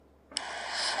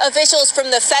Officials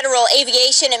from the Federal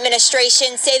Aviation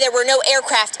Administration say there were no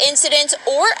aircraft incidents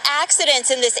or accidents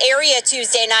in this area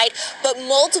Tuesday night, but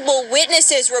multiple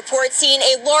witnesses report seeing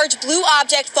a large blue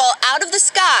object fall out of the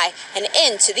sky and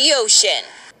into the ocean.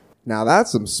 Now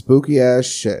that's some spooky ass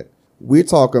shit. We're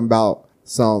talking about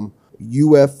some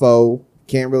UFO,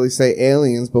 can't really say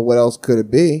aliens, but what else could it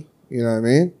be? You know what I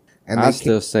mean? And I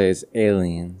still say it's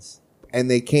aliens. And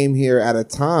they came here at a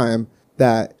time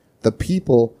that the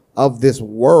people of this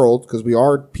world, because we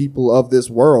are people of this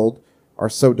world, are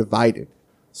so divided.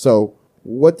 So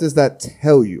what does that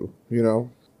tell you, you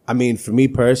know? I mean, for me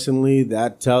personally,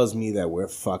 that tells me that we're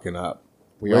fucking up.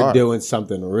 We're doing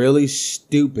something really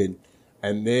stupid,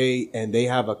 and they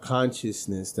have a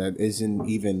consciousness that isn't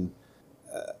even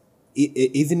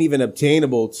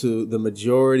obtainable to the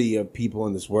majority of people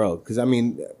in this world. Because I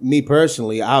mean, me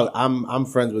personally, I'm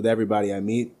friends with everybody I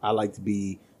meet. I like to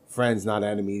be friends, not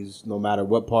enemies, no matter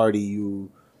what party you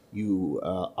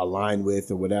align with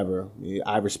or whatever.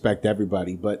 I respect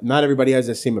everybody, but not everybody has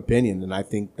the same opinion. And I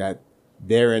think that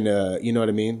they're in a, you know what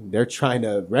I mean? They're trying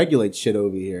to regulate shit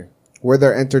over here. We're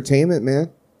their entertainment,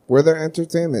 man. We're their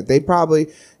entertainment. They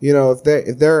probably, you know, if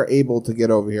they're able to get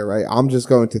over here, right? I'm just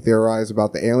going to theorize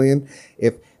about the alien.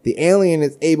 If the alien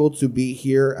is able to be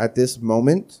here at this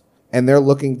moment and they're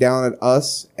looking down at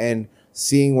us and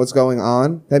seeing what's going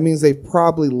on, that means they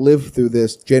probably lived through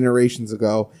this generations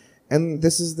ago, and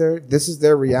this is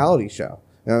their reality show.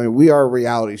 I mean, we are a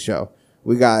reality show.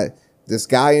 We got this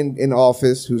guy in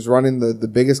office who's running the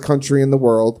biggest country in the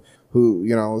world, who,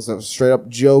 you know, is a straight up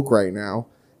joke right now,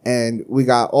 and we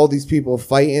got all these people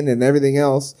fighting and everything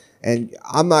else. And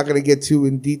I'm not going to get too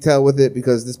in detail with it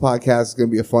because this podcast is going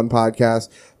to be a fun podcast,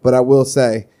 but I will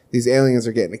say these aliens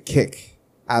are getting a kick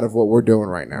out of what we're doing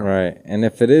right now. Right. And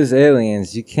if it is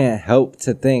aliens, you can't help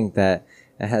to think that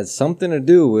it has something to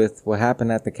do with what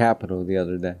happened at the Capitol the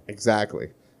other day. Exactly.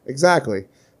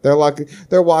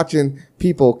 They're watching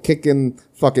people kicking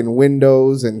fucking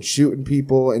windows and shooting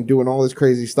people and doing all this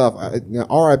crazy stuff.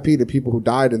 RIP to people who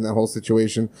died in that whole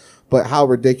situation. But how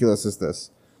ridiculous is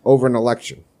this over an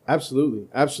election?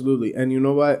 Absolutely. And you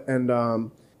know what?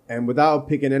 And without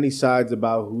picking any sides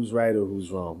about who's right or who's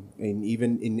wrong,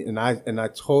 and I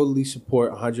totally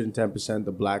support 110%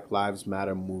 the Black Lives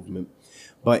Matter movement,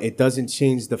 but it doesn't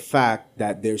change the fact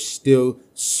that there's still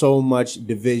so much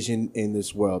division in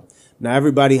this world. Now,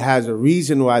 everybody has a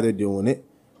reason why they're doing it,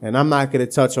 and I'm not going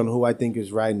to touch on who I think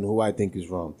is right and who I think is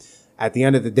wrong. At the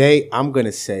end of the day, I'm going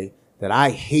to say that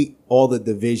I hate all the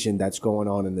division that's going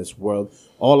on in this world.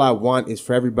 All I want is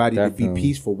for everybody to be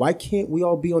peaceful. Why can't we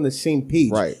all be on the same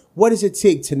page? Right. What does it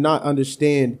take to not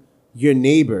understand your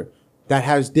neighbor that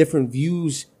has different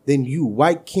views than you?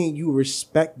 Why can't you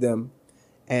respect them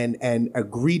and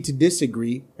agree to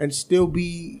disagree and still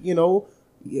be, you know,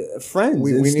 friends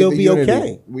and still be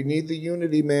okay? We need the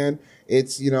unity, man.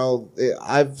 It's, you know,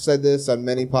 I've said this on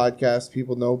many podcasts.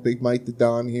 People know Big Mike the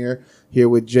Don here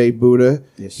with Jay Buddha,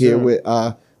 yes, here sir. with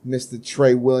Mr.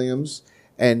 Trey Williams.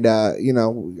 And, you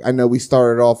know, I know we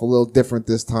started off a little different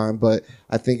this time, but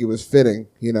I think it was fitting,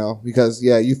 you know, because,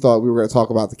 yeah, you thought we were going to talk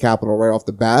about the Capitol right off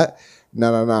the bat.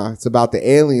 No. It's about the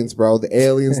aliens, bro. The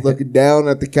aliens looking down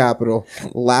at the Capitol,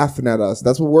 laughing at us.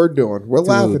 That's what we're doing. We're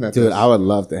laughing at Dude, this. I would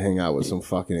love to hang out with some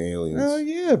fucking aliens. Hell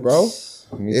yeah, bro.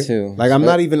 Me too. Like,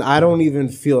 I don't even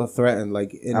feel threatened.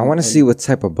 Like, I want to see what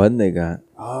type of bun they got.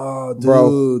 Oh, dude,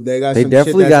 Bro, they got they some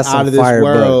definitely shit got that's some out of this fire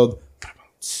world.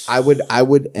 I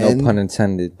would end. No pun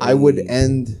intended. I would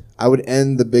end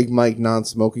the Big Mike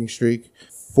non-smoking streak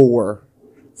for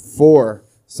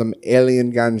some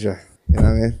alien ganja. You know what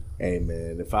I mean? Hey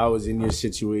man, if I was in your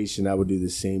situation, I would do the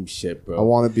same shit, bro. I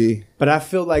want to be. But I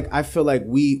feel like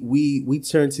we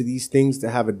turn to these things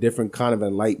to have a different kind of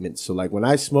enlightenment. So like when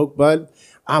I smoke bud,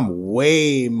 I'm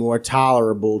way more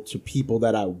tolerable to people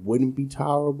that I wouldn't be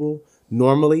tolerable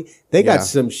normally. They got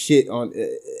some shit on.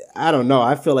 I don't know.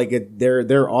 I feel like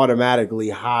they're automatically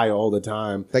high all the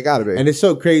time. They gotta be. And it's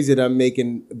so crazy that I'm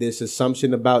making this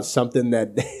assumption about something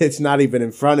that it's not even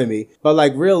in front of me. But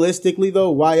like realistically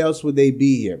though, why else would they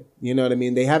be here? You know what I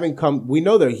mean? They haven't come. We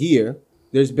know they're here.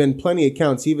 There's been plenty of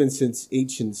accounts, even since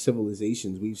ancient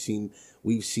civilizations.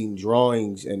 We've seen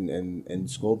drawings and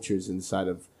sculptures inside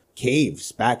of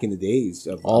caves back in the days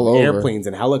of airplanes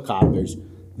and helicopters.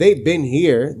 They've been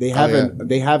here. They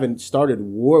haven't started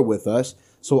war with us.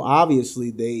 So obviously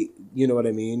they, you know what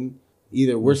I mean?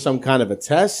 Either we're some kind of a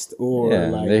test or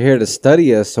they're here to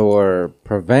study us or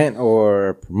prevent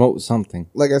or promote something.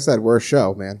 Like I said, we're a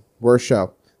show, man. We're a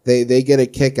show. They get a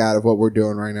kick out of what we're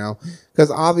doing right now.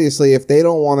 Because obviously if they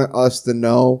don't want us to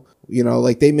know, you know,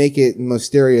 like they make it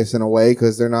mysterious in a way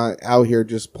because they're not out here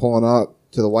just pulling up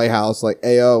to the White House like,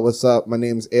 "Hey, yo, what's up? My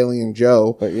name's Alien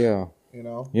Joe." But yeah,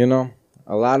 You know,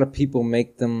 a lot of people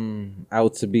make them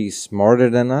out to be smarter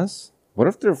than us. What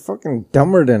if they're fucking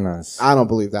dumber than us? I don't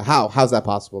believe that. How's that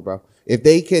possible, bro? If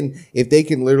they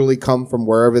can literally come from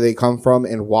wherever they come from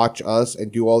and watch us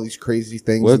and do all these crazy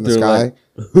things What in the they're sky,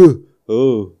 like,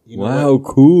 oh, You know wow,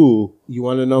 cool. You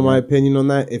want to know my opinion on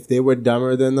that? If they were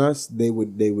dumber than us, they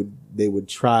would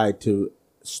try to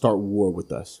start war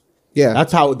with us. yeah,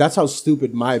 That's how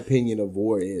stupid my opinion of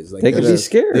war is. Like They could be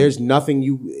scared. There's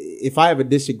nothing if I have a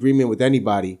disagreement with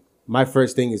anybody, my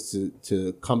first thing is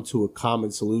to come to a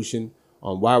common solution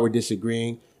on why we're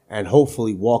disagreeing and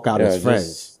hopefully walk out as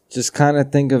friends. Just kind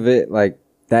of think of it like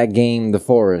that game, The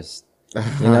Forest.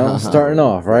 Starting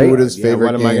off, right? Buddha's favorite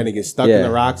What am I game. going to get stuck Yeah. in the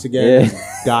rocks again? Yeah.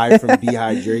 And die from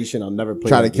dehydration? I'll never play.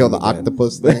 try that to kill game the again.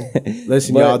 octopus thing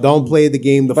Listen, But- y'all, don't play the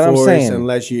game The but I'm Forest saying-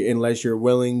 unless you're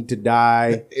willing to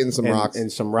die in some rocks. In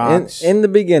some rocks. In the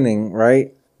beginning,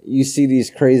 right? You see these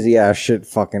crazy ass shit,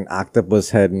 fucking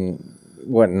octopus head and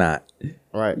whatnot.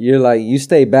 Right. You're like, you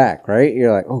stay back, right?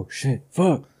 You're like, oh shit,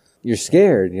 fuck. You're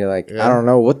scared. You're like, Yeah. I don't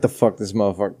know what the fuck this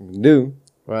motherfucker can do.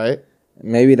 Right.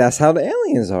 Maybe that's how the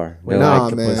aliens are. They're Nah,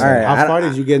 like, man. all right, How I- far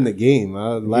did you get in the game?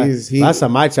 Last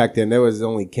time I checked in, there was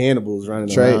only cannibals running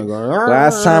Trey, around going.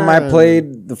 Last time I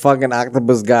played, the fucking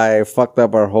octopus guy fucked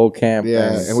up our whole camp.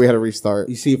 Yeah, and we had to restart.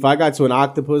 You see, if I got to an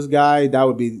octopus guy, that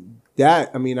would be that.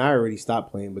 I mean, I already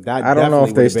stopped playing, but that I don't know definitely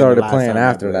if they would've been the started last playing time I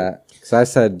after played. that. Because I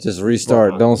said just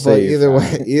restart, don't But save.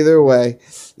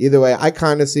 either way, I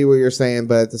kind of see what you're saying,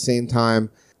 but at the same time,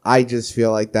 I just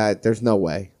feel like that there's no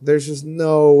way. There's just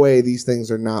no way these things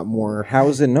are not more How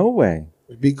is it no way?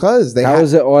 because they How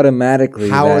is it automatically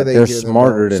how that are they they're here than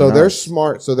smarter us? than us? They're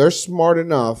smart. So they're smart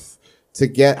enough to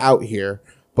get out here,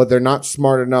 but they're not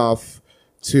smart enough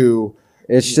to.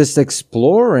 It's just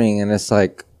exploring, and it's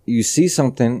like you see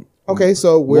something. Okay,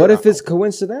 so What if it's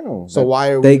coincidental? So why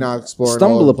are they we not exploring?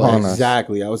 stumble all the upon places? us?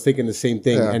 Exactly. I was thinking the same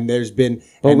thing. Yeah. And there's been,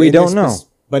 But and we in don't this know.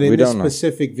 But in We this don't know.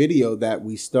 specific video that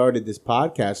we started this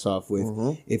podcast off with,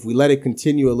 Mm-hmm. if we let it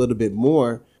continue a little bit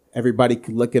more, everybody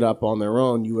could look it up on their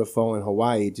own. UFO in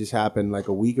Hawaii. It just happened like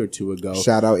a week or two ago.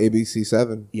 Shout out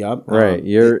ABC7. Yep. Right,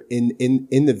 you're- in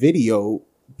the video,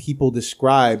 people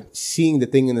describe seeing the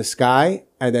thing in the sky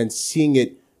and then seeing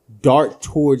it dart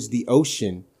towards the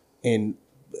ocean in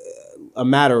a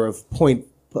matter of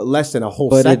less than a whole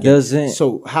But it second. doesn't-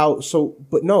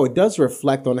 But no, it does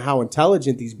reflect on how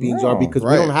intelligent these beings are No, because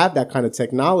right. we don't have that kind of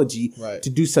technology Right. to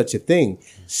do such a thing.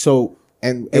 So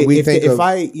And we if, think if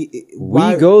of,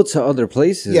 We go to other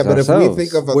places. yeah, but ourselves. if we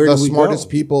think of Where the do we smartest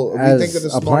go? people, if we As think of the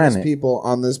a smartest planet. people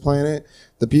on this planet,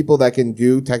 the people that can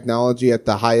do technology at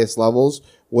the highest levels,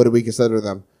 what do we consider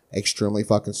them? Extremely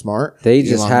fucking smart. they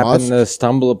just Elon happen Musk. to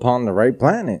stumble upon the right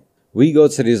planet. We go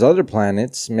to these other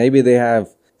planets. Maybe they have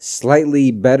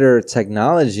slightly better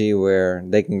technology where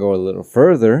they can go a little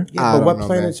further. I but don't what know,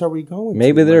 planets are we going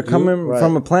Maybe to? they're my dude? coming Right.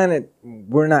 from a planet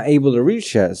we're not able to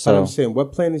reach yet. But So I'm saying,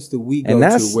 what planets do we go And to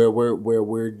that's- where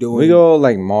we're doing? we go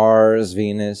like Mars,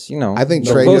 Venus. I think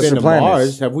No, Trey we've just- been to planets.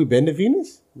 Mars. Have we been to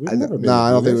Venus? We've never been No, to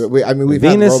I don't Venus. think we. I mean, we've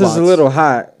had Venus robots. is a little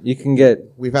hot. You can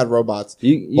get We've had robots.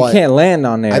 you But can't land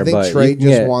on there. I think but Trey you can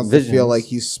just get wants to feel visions. like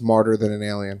he's smarter than an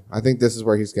alien. I think this is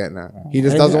where he's getting at. He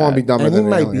just And- doesn't want to be dumber and than he an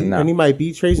might alien. be, No. and he might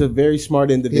be. Trey's a very smart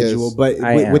individual, is. but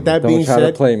I am. with that Don't being try to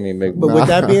said, play me, big but boy. with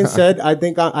that being said, I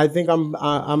think I'm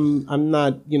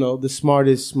not the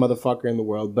smartest motherfucker in the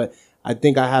world, but I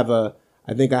think I have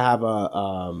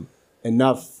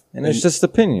enough. And it's just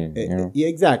opinion. You know? Yeah,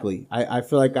 exactly. I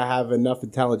feel like I have enough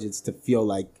intelligence to feel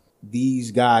like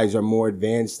these guys are more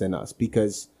advanced than us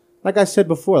because, like I said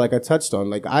before, like I touched on,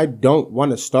 like I don't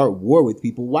want to start war with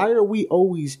people. Why are we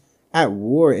always at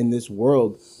war in this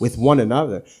world with one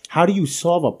another? How do you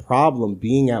solve a problem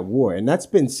being at war? And that's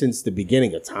been since the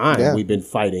beginning of time. Yeah. We've been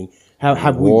fighting.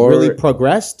 Have War- we really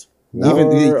progressed?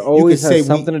 War always has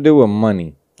something to do with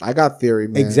money. I got theory,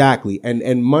 man. Exactly.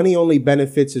 And money only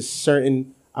benefits a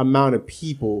certain amount of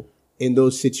people in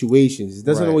those situations. It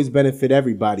doesn't Right. always benefit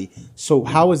everybody. So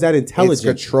how is that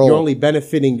intelligent? control. You're only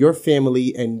benefiting your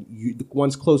family and the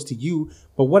ones close to you.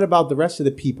 But what about the rest of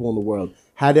the people in the world?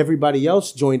 Had everybody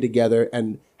else joined together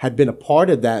and had been a part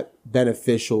of that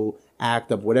beneficial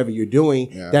act of whatever you're doing,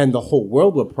 then the whole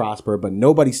world would prosper. But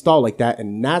nobody's thought like that.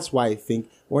 And that's why I think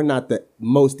we're not the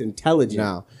most intelligent.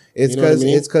 No, it's You know what I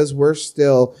because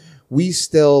mean? we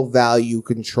still value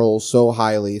control so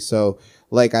highly. So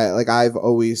I've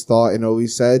always thought and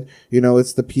always said,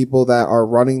 it's the people that are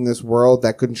running this world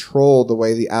that control the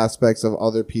way the aspects of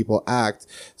other people act.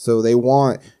 So they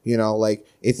want,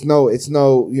 it's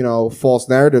no, false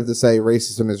narrative to say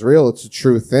racism is real. It's a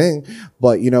true thing,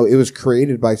 but it was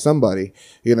created by somebody.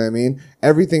 You know what I mean?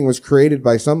 Everything was created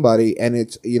by somebody, and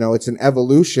it's an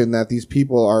evolution that these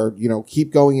people are,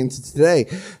 keep going into today.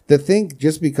 To think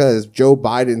just because Joe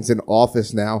Biden's in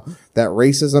office now that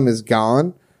racism is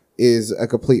gone is a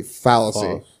complete fallacy.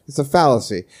 False. It's a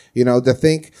fallacy. To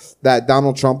think that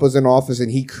Donald Trump was in office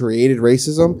and he created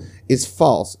racism is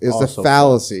false. It's Also a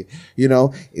fallacy.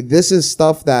 This is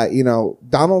stuff that,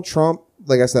 Donald Trump,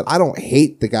 like I said, I don't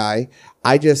hate the guy.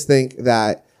 I just think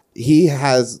that he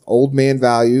has old man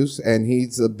values and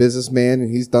he's a businessman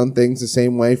and he's done things the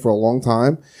same way for a long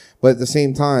time. But at the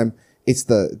same time, it's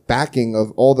the backing of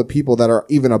all the people that are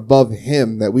even above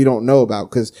him that we don't know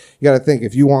about. Because you got to think,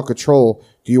 if you want control,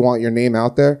 do you want your name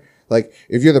out there? Like,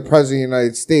 if you're the president of the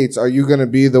United States, are you going to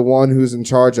be the one who's in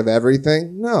charge of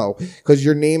everything? No, because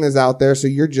your name is out there, so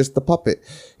you're just the puppet.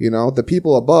 The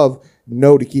people above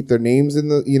know to keep their names in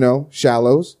the,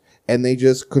 shallows, and they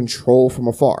just control from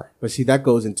afar. But see, that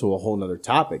goes into a whole nother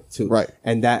topic too. Right.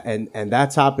 And that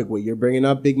topic, what you're bringing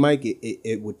up, Big Mike,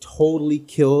 it would totally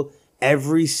kill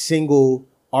every single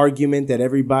argument that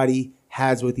everybody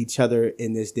has with each other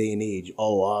in this day and age.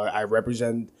 Oh, I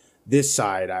represent this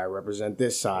side. I represent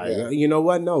this side. Yeah. You know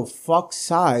what? No, fuck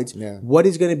sides. Yeah. What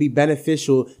is going to be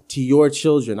beneficial to your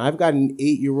children? I've got an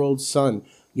 8-year-old son.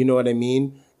 You know what I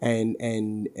mean?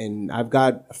 And I've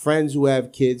got friends who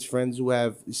have kids, friends who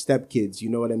have stepkids. You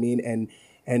know what I mean?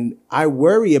 And I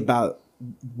worry about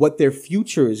what their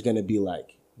future is going to be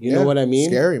like. You know what I mean?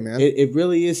 Scary, man. It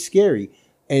really is scary.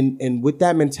 And with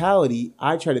that mentality,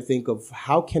 I try to think of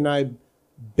how can I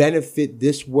benefit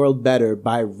this world better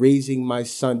by raising my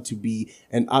son to be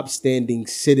an upstanding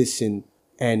citizen.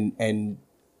 And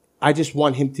I just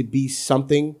want him to be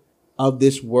something of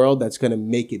this world that's going to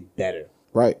make it better.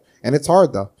 Right. And it's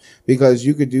hard, though, because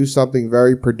you could do something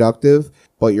very productive,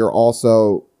 but you're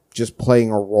also just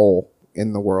playing a role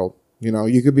in the world.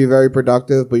 You could be very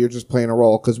productive, but you're just playing a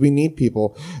role, because we need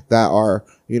people that are,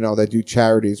 that do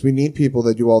charities. We need people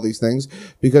that do all these things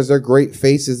because they're great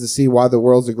faces to see why the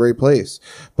world's a great place.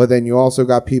 But then you also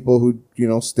got people who,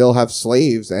 still have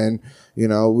slaves, and,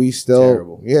 we still,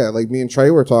 Terrible. Yeah, like me and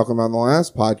Trey were talking about in the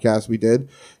last podcast we did,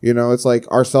 it's like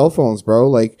our cell phones, bro.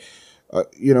 Like,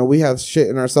 we have shit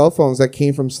in our cell phones that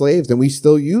came from slaves and we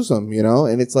still use them,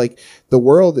 and it's like the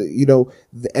world,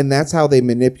 and that's how they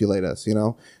manipulate us,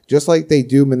 just like they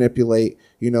do manipulate,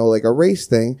 like a race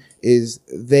thing is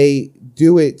they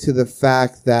do it to the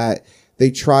fact that they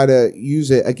try to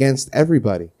use it against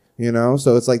everybody,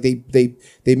 so it's like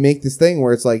they make this thing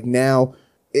where it's like now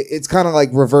it's kind of like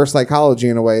reverse psychology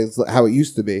in a way. It's how it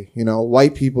used to be.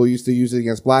 White people used to use it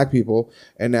against black people.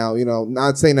 And now,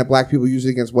 not saying that black people use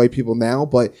it against white people now,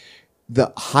 but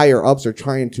the higher ups are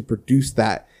trying to produce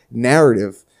that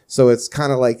narrative. So it's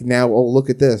kind of like now, oh, look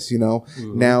at this,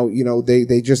 Mm-hmm. now,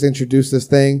 they just introduced this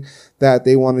thing that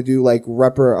they want to do like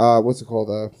reparations,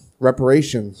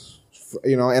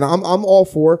 and I'm all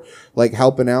for like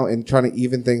helping out and trying to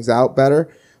even things out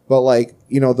better. But like,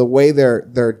 the way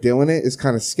they're doing it is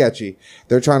kind of sketchy.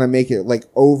 They're trying to make it like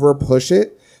over push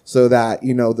it so that,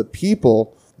 the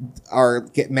people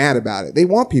get mad about it. They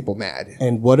want people mad.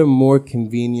 And what a more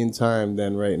convenient time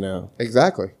than right now.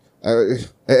 Exactly.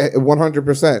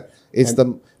 100%. It's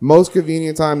the most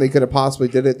convenient time they could have possibly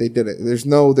did it. They did it. There's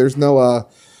no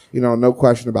no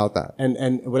question about that.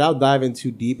 And without diving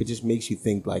too deep, it just makes you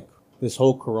think like this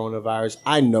whole coronavirus.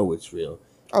 I know it's real.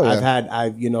 Oh, yeah.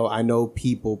 I know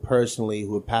people personally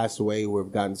who have passed away, who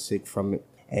have gotten sick from it.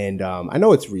 And I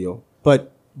know it's real,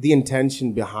 but the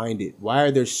intention behind it, why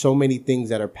are there so many things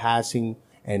that are passing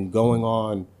and going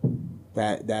on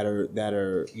that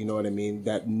are, you know what I mean,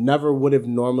 that never would have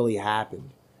normally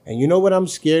happened? And you know what I'm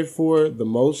scared for the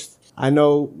most? I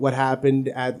know what happened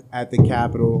at the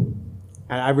Capitol,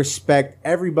 and I respect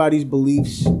everybody's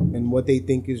beliefs and what they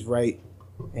think is right.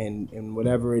 And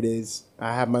whatever it is,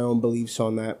 I have my own beliefs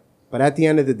on that. But at the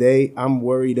end of the day, I'm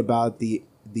worried about the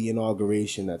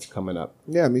inauguration that's coming up.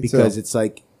 Yeah, me too. Because it's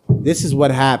like, this is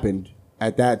what happened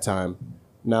at that time.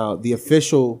 Now, the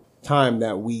official time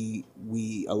that we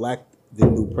elect the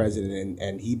new president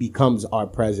and he becomes our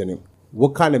president,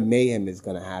 what kind of mayhem is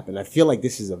going to happen? I feel like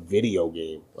this is a video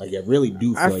game. Like, I really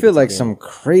do feel I feel like some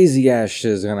crazy ass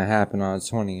shit is going to happen on the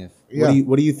 20th. Yeah.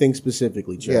 What do you think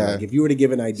specifically, Trey? Yeah. Like, if you were to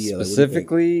give an idea,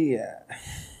 Specifically,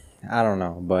 I don't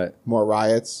know, but More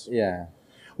riots. yeah.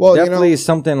 Well, Definitely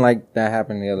something like that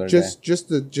happened the other day. just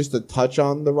to touch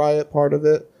on the riot part of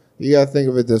it, You gotta think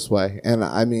of it this way, and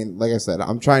I mean, like I said,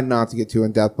 I'm trying not to get too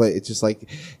in depth, but it's just like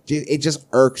it just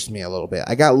irks me a little bit.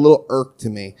 I got a little irked to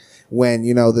me when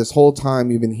this whole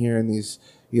time you've been hearing these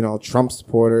Trump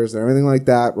supporters and everything like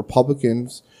that,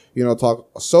 Republicans, talk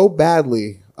so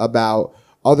badly about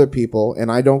other people,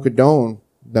 and I don't condone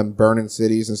them burning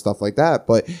cities and stuff like that,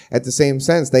 but at the same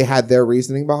sense, they had their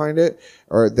reasoning behind it,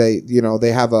 or they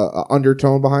have a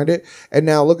undertone behind it. And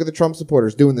now look at the Trump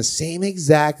supporters doing the same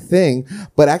exact thing,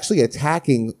 but actually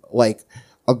attacking like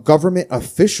a government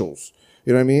officials.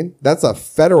 You know what I mean? That's a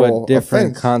federal but different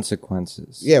offense.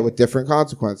 Consequences. Yeah, with different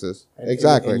consequences.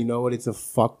 Exactly. And you know what? It's a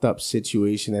fucked up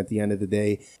situation at the end of the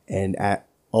day. And at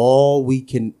all we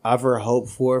can ever hope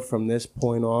for from this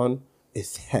point on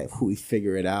is that we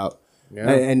figure it out. Yeah.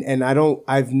 And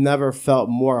I've never felt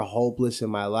more hopeless in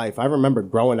my life. I remember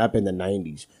growing up in the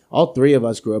 90s. All three of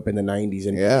us grew up in the 90s.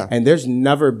 And there's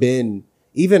never been,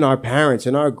 even our parents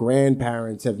and our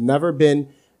grandparents have never been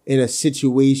in a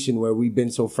situation where we've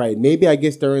been so frightened. Maybe I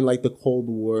guess during like the Cold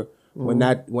War when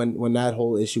that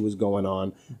whole issue was going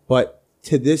on. But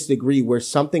to this degree where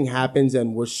something happens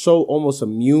and we're so almost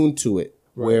immune to it,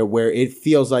 where it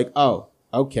feels like, oh,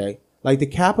 okay. Like the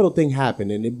Capitol thing happened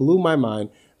and it blew my mind.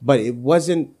 But it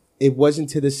wasn't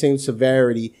to the same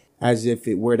severity as if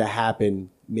it were to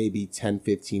happen maybe 10,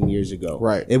 15 years ago.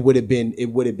 Right. It would have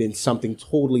been something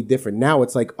totally different. Now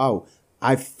it's like, oh,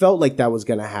 I felt like that was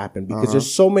going to happen because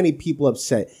there's so many people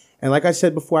upset. And like I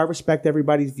said before, I respect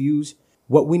everybody's views.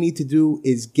 What we need to do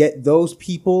is get those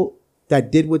people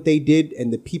that did what they did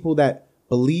and the people that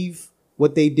believe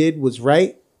what they did was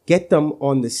right, get them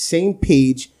on the same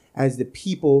page as the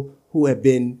people who have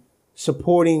been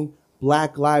supporting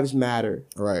Black Lives Matter,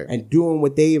 right, and doing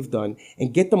what they have done,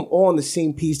 and get them all on the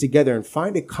same piece together and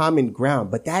find a common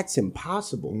ground. But that's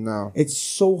impossible. No, it's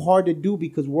so hard to do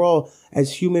because we're all,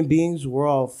 as human beings, we're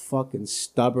all fucking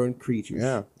stubborn creatures.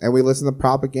 Yeah, and we listen to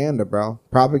propaganda, bro.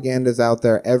 Propaganda's out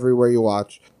there everywhere you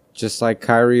watch. Just like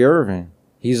Kyrie Irving,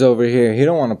 he's over here. He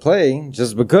don't want to play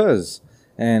just because,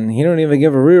 and he don't even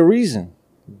give a real reason.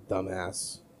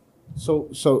 Dumbass.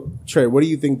 So Trey, what do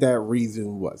you think that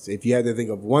reason was? If you had to think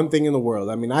of one thing in the world,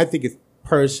 I mean, I think it's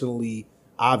personally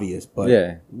obvious, but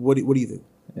yeah, what do you think?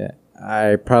 Yeah,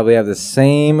 I probably have the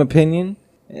same opinion.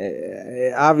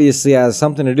 It obviously has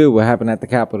something to do with what happened at the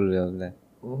Capitol the other day.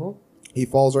 Mm-hmm. He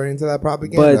falls right into that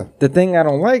propaganda. But the thing I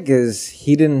don't like is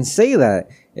he didn't say that.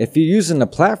 If you're using the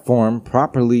platform,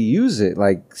 properly use it.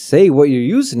 Like, say what you're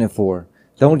using it for.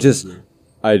 Don't just,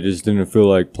 I just didn't feel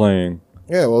like playing.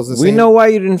 Yeah, well, it's the we same. know why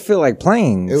you didn't feel like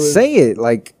playing. Say it.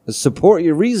 Like, support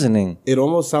your reasoning. It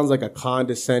almost sounds like a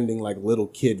condescending, like, little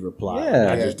kid reply.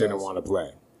 Yeah. I just didn't want to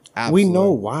play. Absolutely. We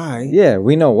know why. Yeah,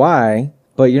 we know why,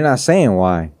 but you're not saying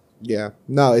why. Yeah.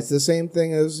 No, it's the same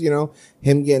thing as,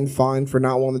 him getting fined for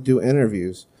not wanting to do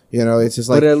interviews. It's just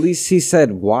like... But at least he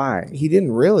said why. He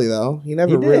didn't really, though. He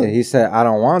never did. really... He said, I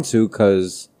don't want to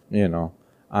because,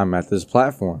 I'm at this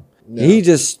platform. Yeah. He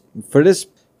just, for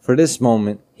this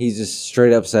moment, he just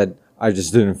straight up said, I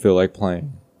just didn't feel like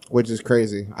playing. Which is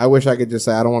crazy. I wish I could just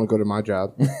say, I don't want to go to my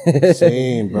job.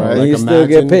 Same, bro. Right? Like, you still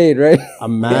get paid, right?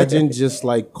 Imagine just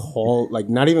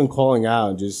not even calling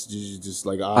out, just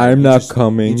like, I'm not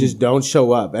coming. You just don't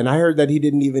show up. And I heard that he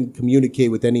didn't even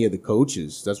communicate with any of the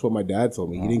coaches. That's what my dad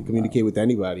told me. He didn't communicate with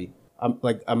anybody.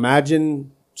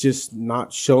 Imagine just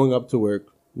not showing up to work,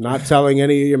 not telling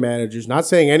any of your managers, not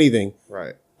saying anything.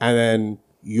 Right. And then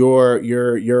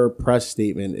your press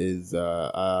statement is,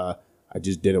 I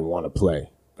just didn't want to play.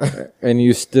 And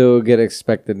you still get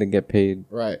expected to get paid.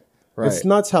 Right. It's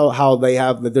nuts how they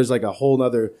have that. There's like a whole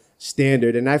nother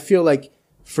standard. And I feel like,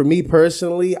 for me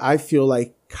personally, I feel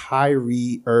like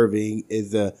Kyrie Irving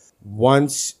is a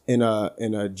once in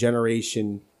a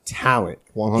generation talent.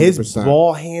 100%. His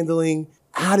ball handling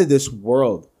out of this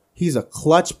world. He's a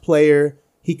clutch player.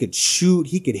 He could shoot.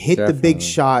 He could hit the big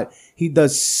shot. He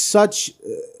does such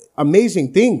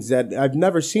amazing things that I've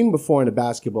never seen before in a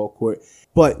basketball court.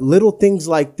 But little things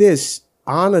like this,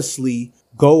 honestly,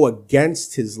 go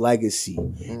against his legacy.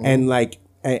 Mm-hmm.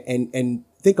 And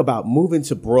think about moving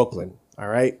to Brooklyn, all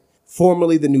right?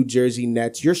 Formerly the New Jersey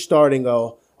Nets. You're starting a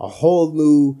whole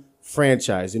new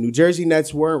franchise. The New Jersey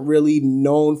Nets weren't really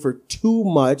known for too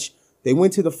much. They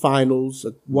went to the finals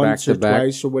once or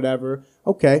twice or whatever.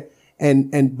 Okay.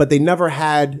 But they never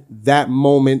had that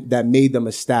moment that made them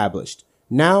established.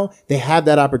 Now they have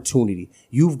that opportunity.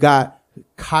 You've got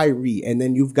Kyrie, and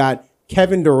then you've got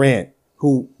Kevin Durant,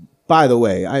 who, by the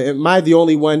way, am I the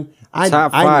only one?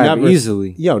 Top five,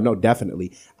 easily. Yo, no,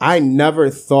 definitely. I never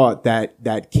thought that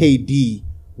KD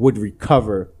would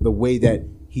recover the way that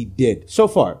he did so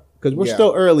far, because we're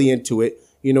still early into it.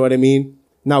 You know what I mean?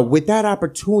 Now, with that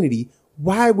opportunity,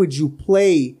 why would you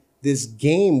play this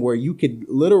game where you could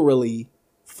literally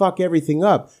fuck everything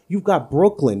up? You've got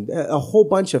Brooklyn, a whole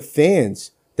bunch of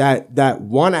fans that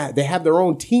want they have their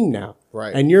own team now.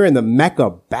 Right. And you're in the mecca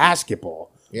of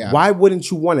basketball. Yeah. Why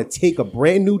wouldn't you want to take a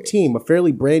brand new team, a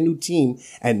fairly brand new team,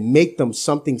 and make them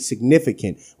something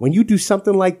significant? When you do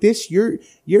something like this, you're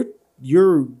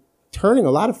turning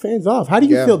a lot of fans off. How do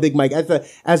you feel, Big Mike,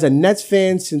 as a Nets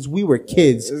fan since we were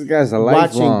kids? This guy's a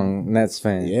lifelong Nets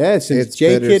fan. Yeah, since It's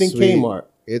J Kid and bittersweet. Kmart,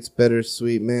 It's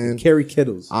bittersweet, man. Kerry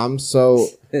Kittles. I'm so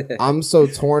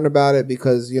torn about it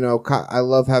because, you know, I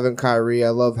love having Kyrie. I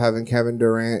love having Kevin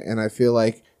Durant. And I feel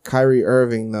like Kyrie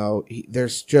Irving, though,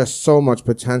 there's just so much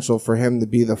potential for him to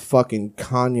be the fucking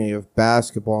Kanye of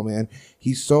basketball, man.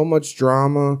 He's so much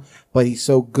drama, but he's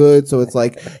so good. So it's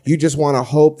like you just want to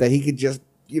hope that he could just,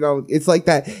 you know, it's like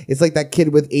that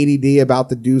kid with ADD about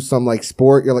to do some like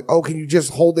sport. You're like, oh, can you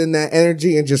just hold in that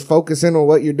energy and just focus in on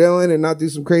what you're doing and not do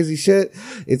some crazy shit?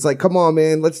 It's like, come on,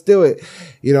 man, let's do it.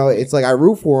 You know, it's like I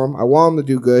root for him. I want him to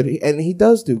do good. And he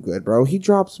does do good, bro. He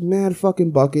drops mad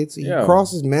fucking buckets. He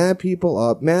crosses mad people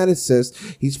up, mad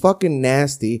assists. He's fucking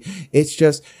nasty. It's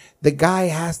just, the guy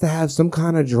has to have some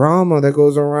kind of drama that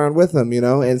goes around with him, you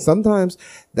know? And sometimes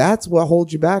that's what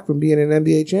holds you back from being an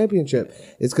NBA championship.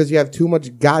 It's because you have too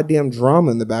much goddamn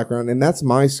drama in the background, and that's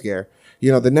my scare.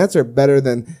 You know, the Nets are better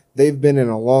than they've been in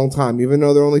a long time, even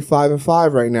though they're only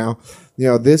 5-5 right now. You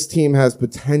know, this team has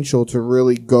potential to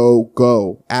really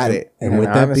go at it. And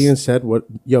with that being said,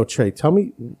 Trey, tell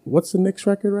me, what's the Knicks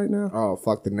record right now? Oh,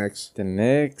 fuck the Knicks. The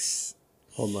Knicks.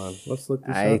 Hold on, let's look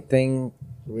this I up. think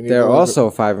they're also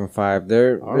 5-5.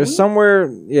 They're somewhere.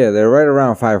 Yeah, they're right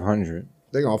around 500.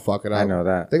 They're gonna fuck it up. I know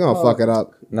that. They're gonna fuck it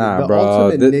up. Nah, the bro.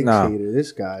 ultimate Knicks hater,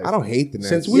 this guy. I don't hate the Knicks.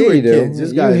 Since we were you do. kids, this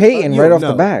You guy hating right off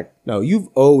the back. No,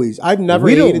 I've never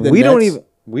We hated the Nets.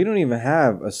 We don't even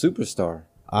have a superstar.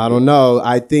 I don't know.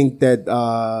 I think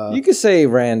that You could say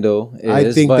Randall is,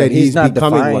 I think but that he's not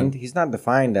becoming defined. one. He's not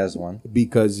defined as one.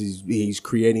 because he's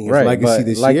creating his Right, legacy but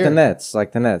this like year. the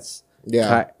Nets.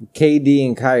 Yeah. KD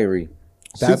and Kyrie,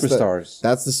 superstars.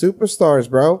 That's the superstars,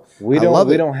 bro. We I love don't.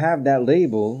 We it. don't have that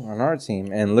label on our team,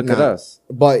 and look at Nah. us.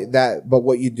 But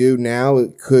what you do now,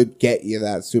 it could get you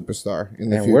that superstar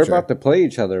in the And future. we're about to play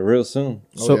each other real soon.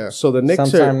 So yeah. so the Knicks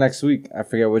Sometime are next week. I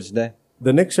forget which day.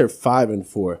 the Knicks are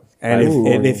 5-4. And Ooh.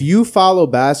 if you follow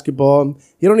basketball,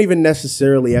 you don't even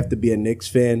necessarily have to be a Knicks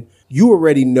fan. You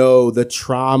already know the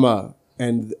trauma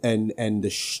and the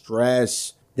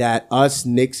stress that us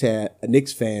Knicks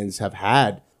fans have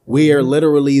had. We are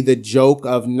literally the joke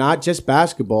of not just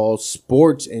basketball,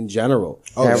 sports in general.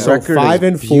 That So record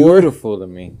 5-4, is beautiful to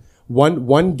me.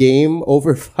 one game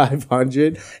over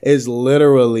 500 is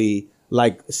literally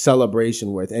like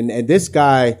celebration worth. And this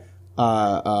guy,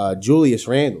 Julius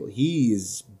Randle, he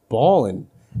is balling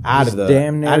out of the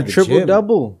Damn out near of the triple gym.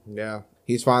 double. Yeah,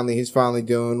 he's finally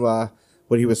doing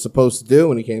what he was supposed to do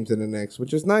when he came to the Knicks,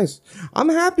 which is nice. I'm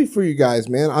happy for you guys,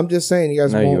 man. I'm just saying, you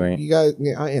guys. No, you ain't. You guys,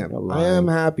 yeah, I am. You're I lying. am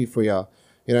happy for y'all.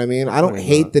 You know what I mean? I don't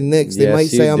hate the Knicks. They Yes, might you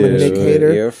say I'm a do. Knick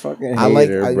hater. You're a fucking I like,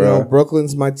 hater, you bro. know,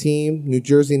 Brooklyn's my team. New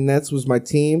Jersey Nets was my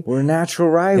team. We're natural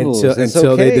rivals.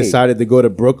 Until they decided to go to I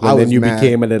Brooklyn, was then you mad.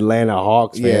 became an Atlanta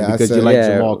Hawks fan Yeah, I because you said- like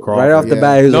Yeah, Jamal Crawford. right off the Yeah.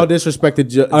 bat, he's no like, disrespect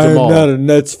to I'm Jamal. not a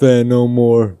Nets fan no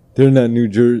more. They're not New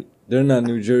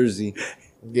Jersey.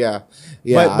 Yeah,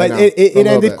 yeah. but I know. it A little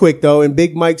ended bit. quick though. In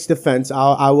Big Mike's defense,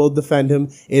 I will defend him.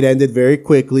 It ended very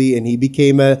quickly, and he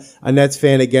became a Nets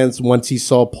fan against once he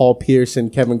saw Paul Pierce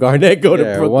and Kevin Garnett go to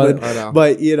Yeah, Brooklyn. I know.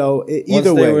 But you know, Once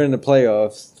either they way, were in the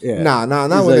playoffs. yeah. Nah, not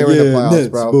He's when they like, were in the yeah, playoffs, Nets,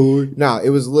 bro. boy. No, it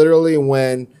was literally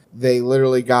when they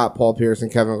literally got Paul Pierce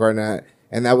and Kevin Garnett.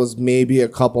 And that was maybe a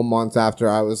couple months after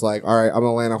I was like, all right, I'm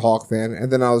an Atlanta Hawk fan.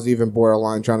 And then I was even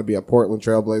borderline trying to be a Portland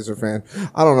Trailblazer fan.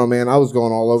 I don't know, man. I was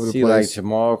going all over the See, like place.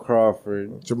 Jamal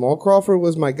Crawford. Jamal Crawford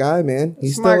was my guy, man. He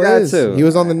He's still my guy, is. too. He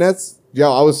was on the Nets.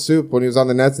 Yo, I was soup when he was on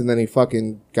the Nets, and then he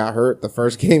fucking got hurt the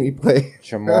first game he played.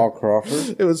 Jamal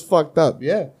Crawford. It was fucked up.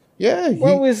 Yeah. Yeah.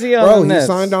 When was he on bro, the Nets? He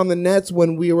signed on the Nets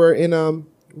when we were in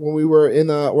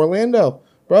Orlando.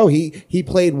 Bro, he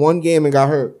played one game and got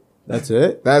hurt. That's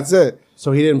it. That's it.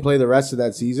 So he didn't play the rest of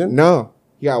that season. No.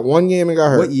 He got one game and got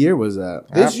hurt. What year was that?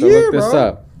 I have This to year, look this bro.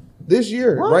 up. This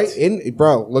year, What? right in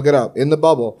look it up in the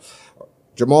bubble.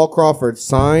 Jamal Crawford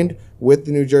signed with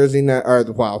the New Jersey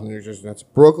Nets,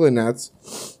 Brooklyn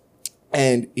Nets,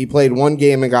 and he played one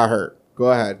game and got hurt.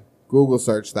 Go ahead, Google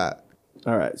search that.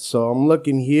 All right, so I'm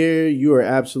looking here. You are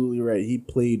absolutely right. He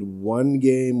played one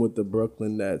game with the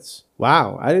Brooklyn Nets.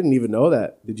 Wow, I didn't even know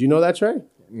that. Did you know that, Trey?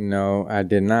 No, I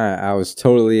did not. I was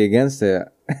totally against it.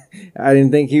 I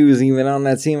didn't think he was even on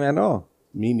that team at all.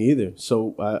 Me neither.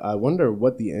 So I wonder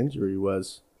what the injury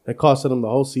was. It costed him the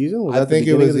whole season? Was I that the think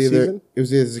it beginning was of the either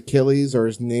season? his Achilles or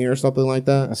his knee or something like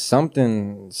that.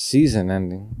 Something season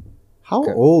ending. How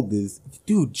old is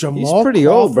dude? Jamal He's pretty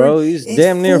old, bro. Crawford He's is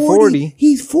damn near 40.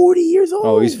 He's 40 years old.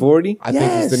 Oh, he's 40? I think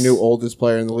he's the Yes. new oldest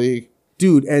player in the league.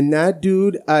 Dude, and that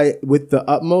dude, with the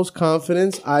utmost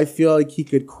confidence, I feel like he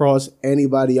could cross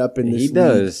anybody up in this He league.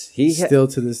 does. Still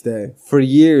to this day. For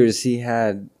years, he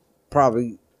had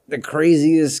probably the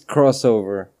craziest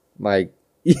crossover. Like,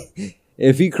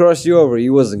 if he crossed you over,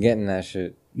 you wasn't getting that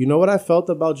shit. You know what I felt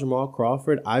about Jamal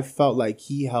Crawford? I felt like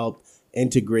he helped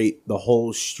integrate the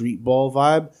whole street ball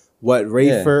vibe. What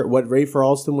Rafer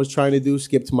Alston was trying to do,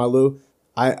 Skip to my Lou.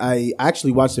 I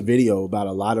actually watched a video about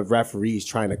a lot of referees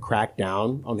trying to crack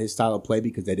down on his style of play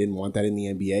because they didn't want that in the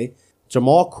NBA.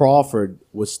 Jamal Crawford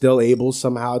was still able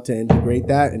somehow to integrate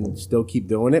that and still keep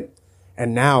doing it.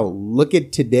 And now look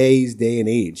at today's day and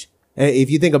age. If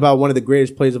you think about one of the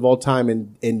greatest players of all time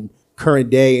in current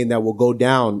day and that will go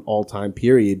down all time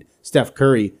period, Steph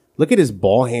Curry, look at his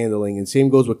ball handling, and same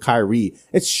goes with Kyrie.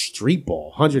 It's street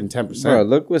ball, 110%. Bro,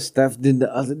 look what Steph did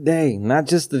the other day. Not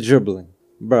just the dribbling.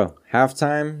 Bro,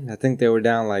 halftime, I think they were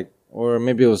down or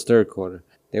maybe it was third quarter.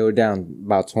 They were down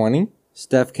about 20.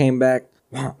 Steph came back,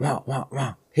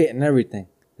 hitting everything.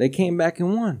 They came back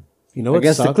and won. You know what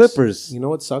against sucks? the Clippers. You know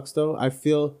what sucks though? I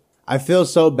feel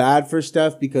so bad for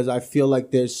Steph because I feel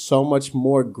like there's so much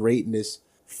more greatness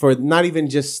for not even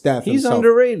just Steph. He's himself.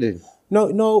 underrated.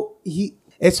 No,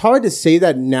 it's hard to say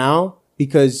that now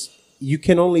because you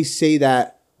can only say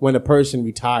that when a person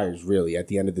retires, really, at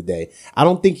the end of the day. I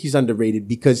don't think he's underrated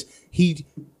because he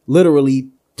literally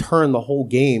turned the whole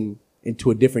game into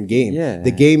a different game. Yeah.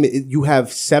 The game, you have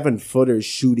 7-footers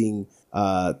shooting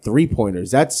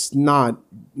 3-pointers. That's not,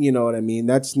 you know what I mean?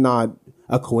 That's not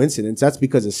a coincidence. That's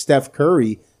because of Steph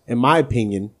Curry, in my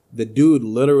opinion. The dude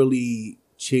literally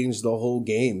changed the whole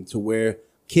game to where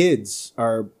kids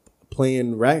are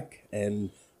playing rec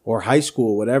or high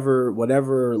school,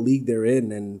 whatever league they're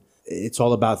in, and it's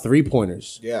all about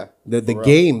 3-pointers. Yeah. The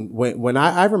game, when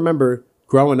I remember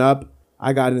growing up,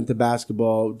 I got into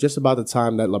basketball just about the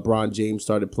time that LeBron James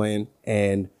started playing,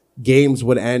 and games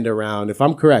would end around, if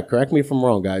I'm correct me if I'm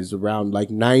wrong, guys, around like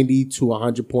 90 to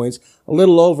 100 points. A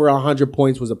little over 100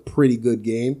 points was a pretty good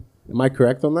game. Am I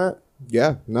correct on that?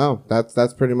 Yeah, no,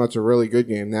 that's pretty much a really good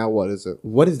game. Now what is it?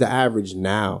 What is the average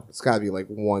now? It's got to be like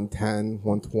 110,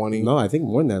 120. No, I think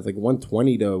more than that. It's like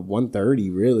 120 to 130,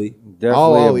 really.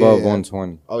 Definitely above yeah.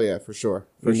 120. Oh yeah, for sure.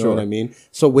 You know what I mean?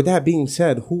 So with that being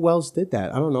said, who else did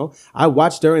that? I don't know. I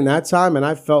watched during that time, and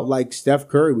I felt like Steph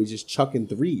Curry was just chucking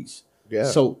threes. Yeah.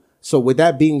 So with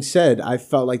that being said, I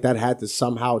felt like that had to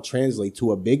somehow translate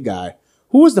to a big guy.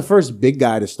 Who was the first big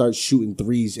guy to start shooting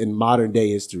threes in modern day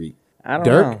history? I don't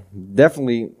Dirk? know.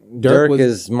 Definitely, Dirk Dirk was-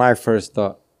 is my first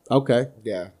thought. Okay.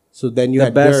 Yeah. So then you The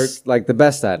had Dirk. best, like the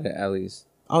best at it, at least.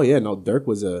 Oh yeah, no, Dirk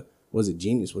was a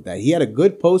genius with that. He had a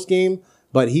good post game,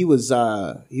 but he was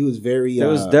very There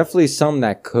was definitely some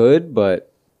that could,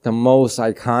 but the most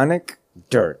iconic,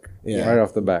 Dirk. Yeah. Right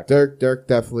off the back. Dirk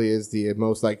definitely is the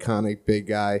most iconic big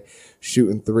guy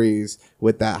shooting threes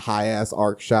with that high ass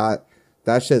arc shot.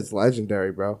 That shit's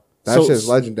legendary, bro. That shit's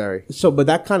legendary. So, but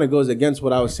that kind of goes against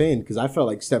what I was saying because I felt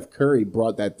like Steph Curry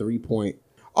brought that 3-point.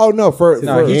 Oh no,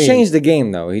 No, he game. changed the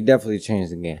game, though. He definitely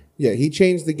changed the game. yeah, he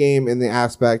changed the game in the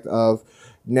aspect of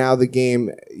now the game,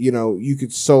 you know, you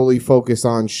could solely focus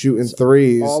on shooting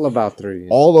threes All about threes.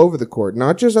 all over the court,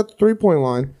 not just at the 3-point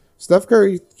line. Steph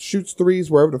Curry shoots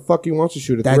threes wherever the fuck he wants to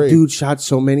shoot a That three. dude shot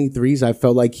so many threes. I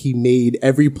felt like he made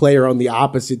every player on the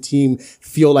opposite team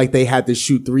feel like they had to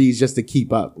shoot threes just to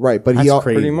keep up. Right, but That's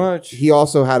crazy. Pretty much. he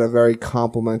also had a very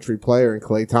complimentary player in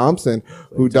Klay Thompson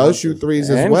who does shoot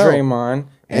threes as And well. Draymond.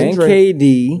 And And Dray-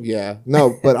 KD. Yeah,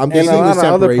 no, but I'm And just a lot of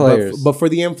other Separate, players. but for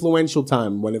the influential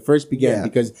time when it first began, Yeah.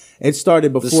 because it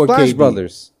started The before Splash KD.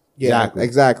 Brothers. Yeah,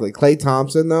 exactly. Klay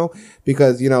Thompson though,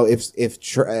 because you know if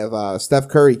Steph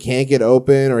Curry can't get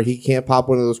open or he can't pop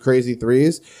one of those crazy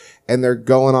threes, and they're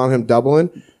going on him doubling,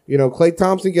 you know, Klay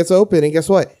Thompson gets open, and guess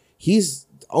what? He's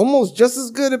almost just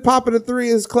as good at popping a three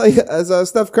as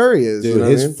Steph Curry is. Dude, you know what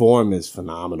I his mean? form is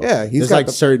phenomenal. Yeah, he's There's got like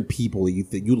the- certain people you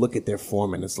look at their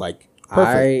form and it's like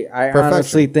Perfect. I Perfection.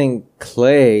 honestly think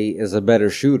Clay is a better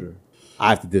shooter. I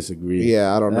have to disagree.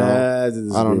 Yeah, I don't know. I have to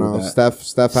disagree I don't with know. that. Steph has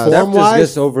Steph just Form-wise-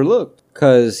 gets overlooked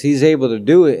because he's able to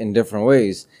do it in different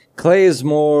ways. Clay is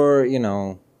more,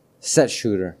 set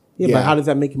shooter. Yeah, Yeah. but how does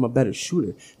that make him a better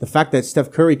shooter? The fact that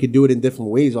Steph Curry could do it in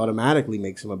different ways automatically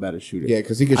makes him a better shooter. Yeah,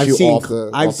 'cause he can I've shoot seen, off the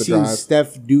I've off the seen drive.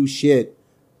 Steph do shit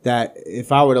that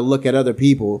if I were to look at other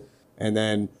people and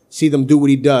then see them do what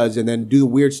he does and then do the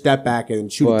weird step back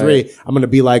and shoot a But- three, I'm going to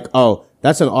be like, oh,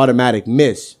 that's an automatic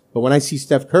miss. But when I see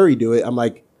Steph Curry do it, I'm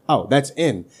like, oh, that's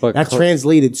in. But that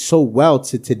translated so well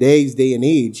to today's day and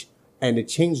age, and it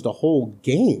changed the whole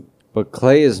game. But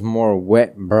Clay is more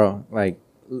wet, bro. Like,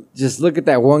 just look at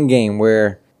that one game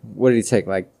where, what did he take?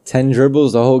 Like 10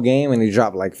 dribbles the whole game and he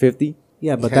dropped like 50?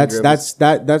 Yeah, but 10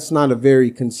 that's not a very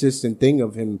consistent thing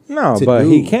of him. No, to but do.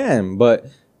 he can. But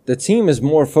the team is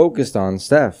more focused on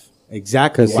Steph.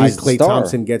 Exactly 'Cause why he's the Klay star.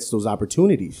 Thompson gets those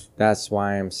opportunities. That's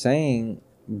why I'm saying.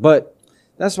 But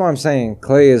that's why I'm saying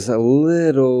Clay is a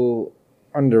little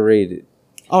underrated.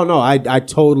 Oh no, I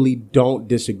totally don't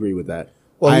disagree with that.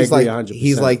 Well, I he's agree like 100%.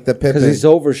 he's like the Because Pippen. he's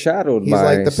overshadowed He's by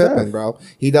like the Steph. Pippen, bro.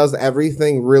 He does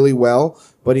everything really well,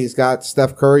 but he's got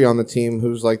Steph Curry on the team,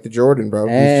 who's like the Jordan, bro.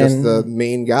 He's just And- the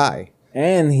main guy.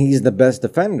 And he's the best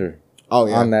defender Oh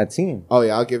yeah, on that team. Oh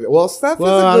yeah, I'll give it. Well, Steph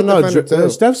well, is I a good don't know. defender too.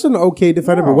 Steph's an okay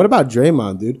defender, but No. what about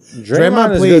Draymond, dude?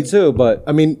 Draymond is good too, but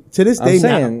I mean, to this I'm day,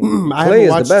 saying now, I Clay haven't is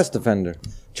watched, the best defender.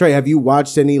 Trey, have you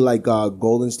watched any like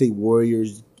Golden State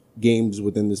Warriors games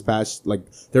within this past like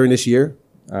during this year?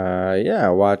 Yeah, I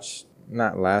watched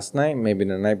not last night, maybe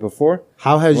the night before.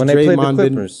 How has When they played the Draymond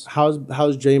been? Clippers. How's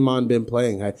Draymond been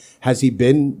playing? Has he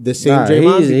been the same Nah,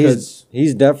 Draymond? Because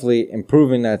he's definitely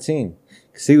improving that team.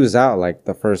 Because he was out like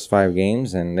the first 5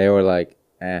 games and they were like,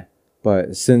 eh.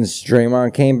 But since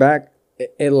Draymond came back,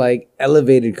 it like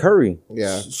elevated Curry.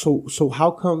 Yeah, so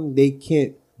how come they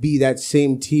can't be that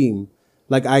same team?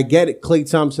 Like I get it, Klay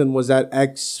Thompson was that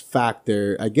X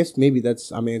factor. I guess maybe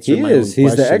that's I'm answering He my is. own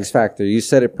He's the question. X factor. You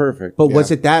said it perfect. But was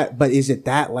Yeah. it that? But is it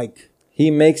that like He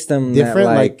makes them different?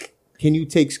 That, Like, can you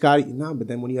take Scotty? No, but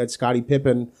then when you had Scottie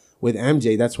Pippen with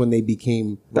MJ, that's when they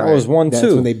became. That was 1-2.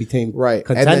 That's when they became Right.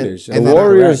 And then- contenders. and the then-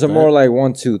 Warriors correct, are more right? like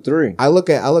 1, 2, 3. I look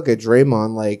at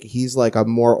Draymond like he's like a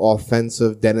more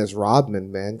offensive Dennis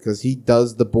Rodman, man, because he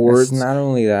does the boards. It's not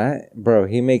only that, bro.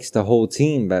 He makes the whole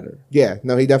team better. Yeah,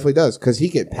 no, he definitely does because he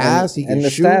can pass, he can and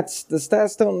the shoot.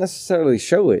 stats don't necessarily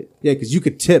show it. Yeah, because you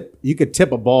could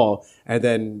tip a ball, and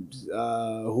then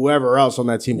whoever else on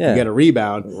that team Yeah. could get a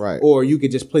rebound, Right. Or you could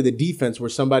just play the defense where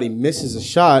somebody misses a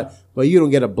shot, but you don't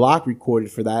get a block recorded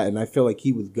for that. And I feel like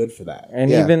he was good for that. And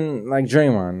Yeah. even like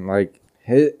Draymond, like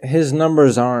his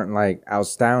numbers aren't like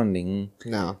astounding.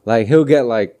 No, Like he'll get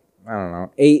like I don't know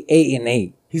 8 and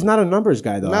 8. He's not a numbers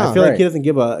guy though. No, I feel like right. he doesn't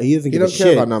give a he a don't care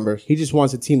shit about numbers. He just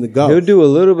wants a team to go. He'll do a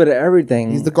little bit of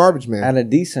everything. He's the garbage man. at a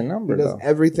decent number He does though.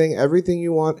 everything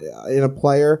you want in a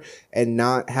player and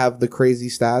not have the crazy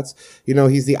stats. You know,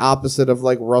 he's the opposite of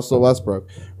like Russell Westbrook.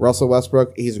 Russell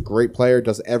Westbrook, he's a great player,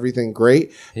 does everything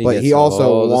great, but gets he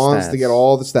also all the wants to stats. get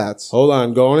all the stats. Hold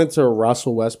on, going into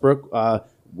Russell Westbrook,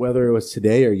 whether it was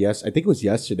today or I think it was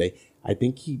yesterday. I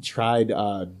think he tried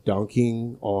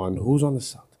dunking on who's on the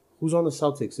Celtics.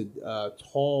 A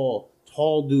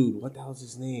tall dude. What the hell's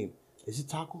his name? Is it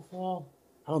Taco Fall?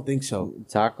 I don't think so.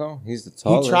 Taco, he's the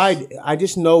tallest. He tried. I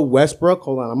just know Westbrook.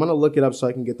 Hold on, I'm gonna look it up so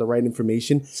I can get the right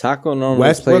information. Taco normally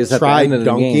Westbrook plays at the tried end of the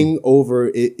dunking game.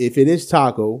 over. If it is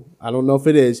Taco, I don't know if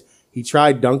it is. He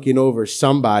tried dunking over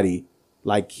somebody.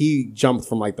 Like he jumped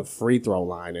from like the free throw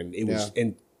line, and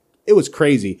it was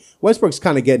crazy. Westbrook's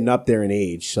kind of getting up there in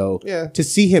age, so Yeah. to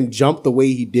see him jump the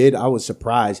way he did, I was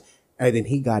surprised. And then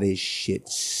he got his shit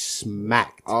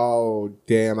smacked. Oh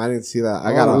damn! I didn't see that.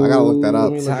 I gotta look that up.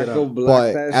 Let me look it Taco up.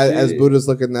 blocked But that as shit. Buddha's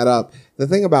looking that up, the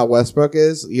thing about Westbrook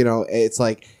is, you know, it's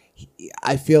like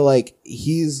I feel like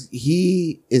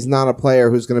he is not a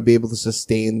player who's going to be able to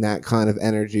sustain that kind of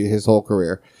energy his whole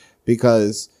career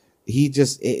because he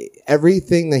just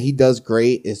everything that he does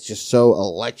great is just so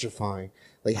electrifying.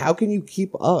 Like, how can you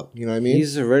keep up? You know what I mean?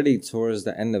 He's already towards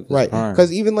the end of his Right, prime.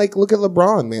 because even like look at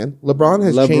LeBron, man. LeBron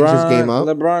has changed his game up.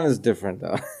 LeBron is different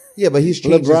though. Yeah, but he's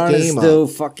changed LeBron his is game still up.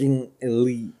 fucking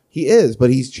elite. He is, but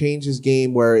he's changed his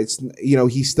game where it's, you know,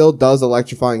 he still does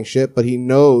electrifying shit, but he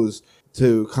knows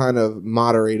to kind of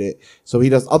moderate it. So he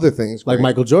does other things. Like great.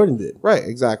 Michael Jordan did. Right,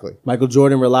 exactly. Michael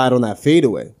Jordan relied on that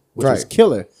fadeaway, which was Right.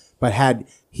 killer, but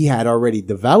he had already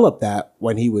developed that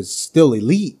when he was still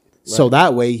elite. So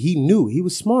that way he knew he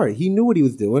was smart. He knew what he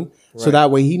was doing. So Right.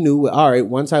 that way he knew, all right,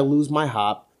 once I lose my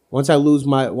hops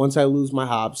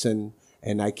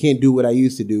and I can't do what I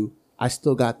used to do, I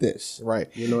still got this. Right.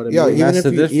 You know what I Yo, mean? even That's if the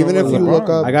you, difference even if with you look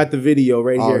LeBron. up, I got the video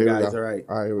right Oh, here, here we guys. go. All right.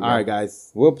 All right, here we All go. right,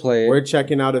 guys. We'll play it. We're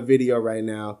checking out a video right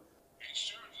now.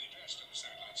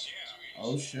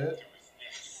 oh shit.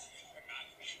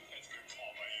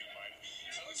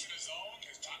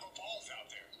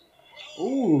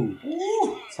 Ooh.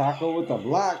 Taco with the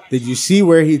block. Did you see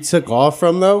where he took off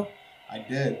from though? I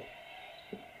did.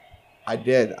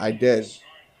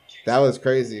 That was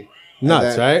crazy.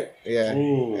 Nuts, right? Yeah.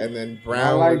 Ooh. And then I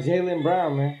Brown. like Jaylen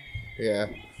Brown, man. Yeah.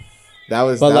 That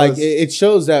was. But that like, was, it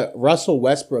shows that Russell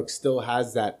Westbrook still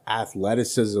has that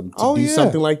athleticism to do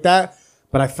something like that.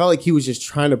 But I felt like he was just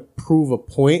trying to prove a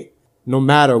point, no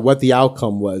matter what the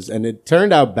outcome was, and it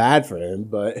turned out bad for him.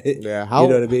 But yeah. you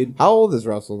know what I mean? How old is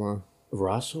Russell now?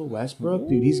 Russell Westbrook,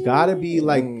 dude, he's got to be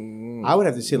like, I would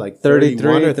have to say like 33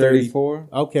 31 or 34.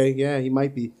 Okay, yeah, he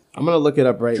might be. I'm gonna look it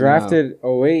up right now. Drafted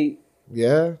 08.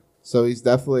 Yeah. So he's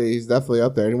definitely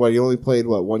up there. And what, he only played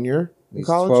 1 year in He's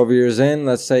college? 12 years in.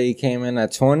 Let's say he came in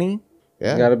at 20.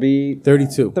 Yeah. Got to be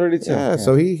 32. 32. Yeah,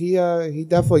 so he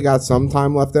definitely got some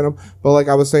time left in him. But like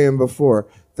I was saying before,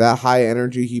 that high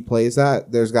energy he plays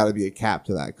at, there's got to be a cap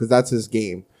to that because that's his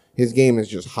game. His game is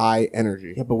just high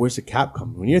energy. Yeah, but where's the cap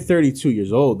coming? When you're 32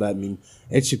 years old, I mean,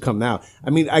 it should come now. I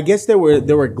mean, I guess there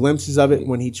were glimpses of it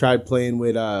when he tried playing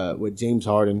with James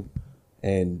Harden,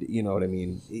 and you know what I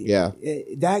mean. Yeah.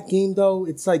 That game though,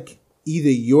 it's like either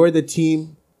you're the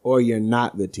team or you're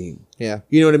not the team. Yeah.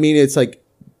 You know what I mean? It's like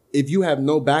if you have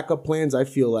no backup plans, I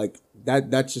feel like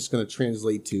that's just going to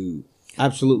translate to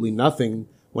absolutely nothing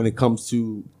when it comes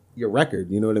to your record.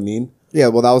 You know what I mean? Yeah,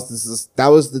 well, that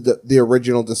was the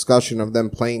original discussion of them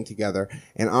playing together,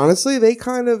 and honestly, they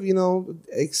kind of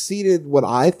exceeded what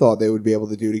I thought they would be able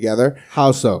to do together.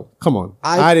 How so? Come on,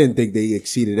 I didn't think they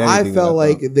exceeded anything. I felt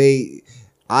like they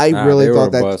thought were a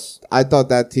bust. I thought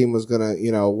that team was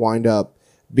gonna wind up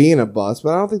being a bust,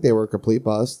 but I don't think they were a complete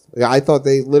bust. Yeah, I thought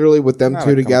they literally with them Not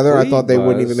two a together, I complete thought they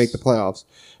wouldn't bust. even make the playoffs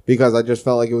because I just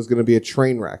felt like it was going to be a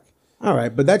train wreck. All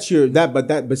right, but that's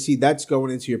but see, that's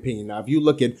going into your opinion. Now, if you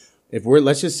look at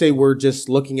let's just say we're just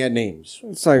looking at names.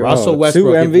 It's like Russell 2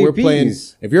 Westbrook.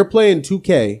 MVPs. If you're playing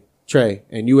 2K, Trey,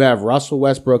 and you have Russell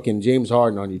Westbrook and James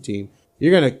Harden on your team,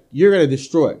 you're gonna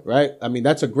destroy it, right? I mean,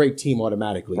 that's a great team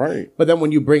automatically. Right. But then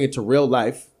when you bring it to real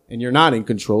life and you're not in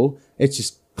control, it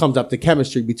just comes up to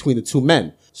chemistry between the two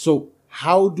men. So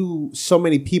how do so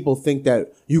many people think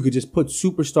that you could just put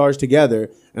superstars together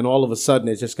and all of a sudden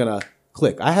it's just gonna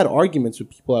click? I had arguments with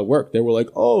people at work. They were like,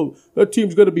 "Oh, that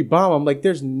team's gonna be bomb." I'm like,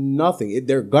 "There's nothing.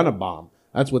 They're gonna bomb.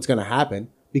 That's what's gonna happen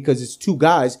because it's two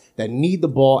guys that need the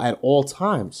ball at all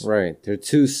times." Right. They're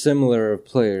too similar of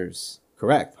players.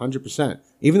 Correct, 100%.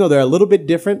 Even though they're a little bit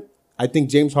different, I think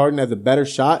James Harden has a better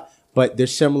shot, but they're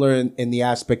similar in the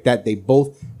aspect that they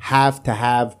both have to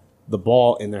have the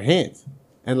ball in their hands.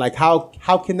 And like, how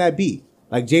can that be?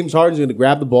 Like, James Harden's going to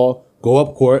grab the ball, go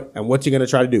up court, and what's he going to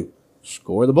try to do?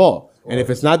 Score the ball. And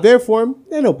if it's not there for him,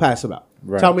 then he'll pass it out.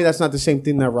 Right. Tell me that's not the same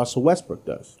thing that Russell Westbrook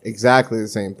does. Exactly the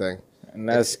same thing. And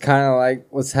that's kind of like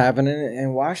what's happening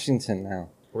in Washington now.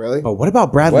 Really? But what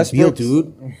about Bradley Beal, Westbrook's-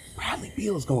 dude? Bradley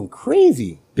Beal is going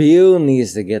crazy. Beal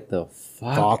needs to get the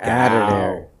fuck Fuck out of out.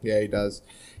 there. Yeah, he does.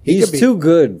 He's could be- too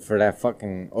good for that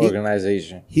fucking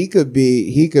organization. He could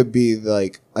be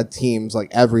like a team's like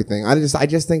everything. I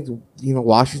just think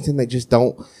Washington, they just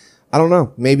don't. I don't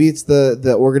know. Maybe it's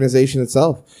the organization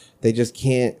itself. They just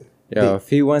can't. Yo, if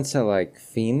he went to like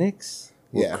Phoenix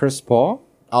with Yeah. Chris Paul,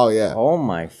 Oh yeah, oh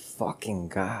my fucking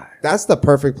god. that's the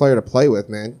perfect player to play with,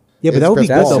 man. Yeah, but It's that would be Chris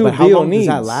good That's though. who But how Beal long does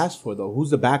that needs. last for though? Who's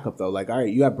the backup though? Like, all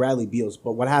right, you have Bradley Beal,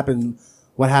 but what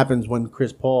happens when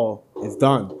Chris Paul is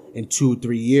done in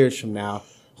 2-3 years from now?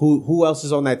 Who else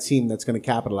is on that team that's going to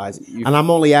capitalize? And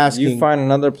I'm only asking. You find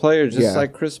another player just Yeah.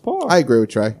 like Chris Paul. I agree with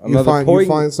Trey. You Another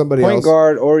find somebody point else.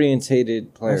 guard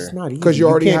orientated player. That's not easy. 'Cause you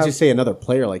already can't have- just say another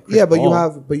player like Chris Yeah, but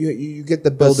Paul. you get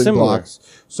the building similar. blocks.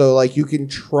 So like you can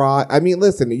try. I mean,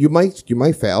 listen, you might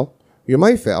fail. You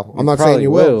might fail. I'm not saying probably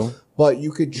you will. will. But you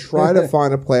could try to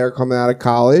find a player coming out of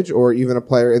college or even a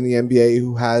player in the NBA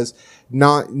who has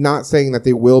not saying that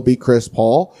they will be Chris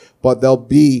Paul, but they'll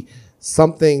be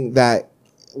something that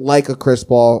like a Chris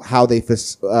Paul, how they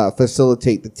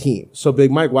facilitate the team. So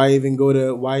Big Mike, why even go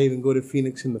to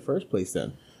Phoenix in the first place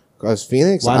then? Because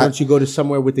Phoenix, Why don't you go to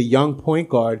somewhere with a young point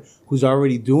guard who's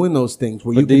already doing those things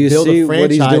where But you do can you build see a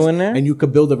what he's franchise doing there? and you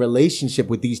could build a relationship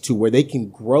with these two where they can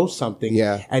grow something.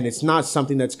 Yeah. And it's not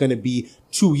something that's going to be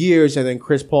 2 years and then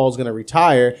Chris Paul's going to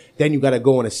retire. Then you got to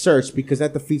go on a search because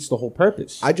that defeats the whole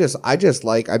purpose. I just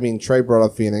like. I mean, Trey brought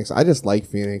up Phoenix. I just like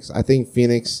Phoenix. I think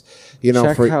Phoenix.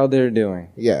 Check how they're doing.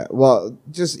 Yeah, well,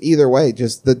 just either way,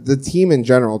 just the team in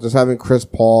general, just having Chris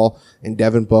Paul and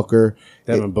Devin Booker.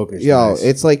 Devin Booker's yo, nice.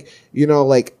 it's like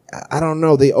like I don't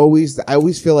know. I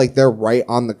always feel like they're right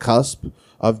on the cusp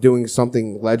of doing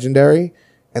something legendary,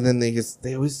 and then they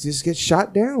always just get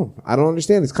shot down. I don't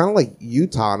understand. It's kind of like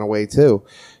Utah in a way too.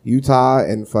 Utah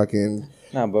and fucking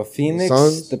No, but Phoenix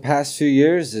Suns? the past few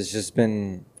years has just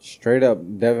been straight up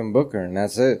Devin Booker, and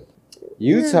that's it.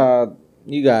 Utah,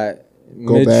 you got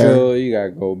Mitchell, you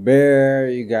got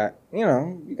Gobert, you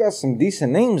got some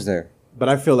decent names there. But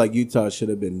I feel like Utah should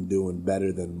have been doing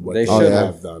better than what They they should should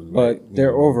have. have done. But right?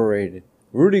 they're overrated.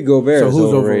 Rudy Gobert So is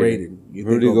who's overrated. overrated? You think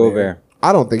Rudy Gobert? Gobert.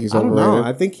 I don't think he's I don't overrated. know.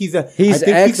 I think he's a. He's I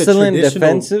think excellent he's a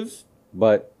traditional- defensive,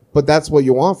 but But that's what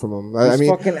you want from him. I He's mean,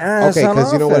 fucking ass okay, on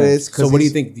because you know what it offense. is. So what do you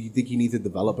think? Do you think he needs to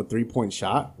develop a 3-point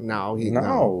shot? No, he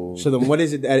no. So then, what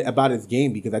is it about his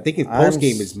game? Because I think his post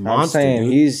game is monster. I'm saying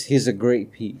dude. he's a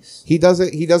great piece. He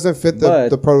doesn't fit But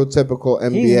the prototypical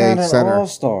He's NBA not an center.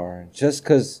 all-star just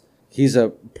because he's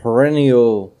a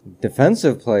perennial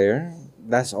defensive player.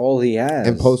 That's all he has.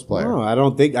 And post player. No, I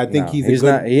don't think. I think No, he's he's a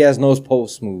good. not. He has no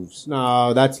post moves.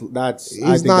 No, that's. I He's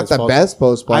think not that's the false. best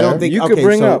post player. I don't think You okay, could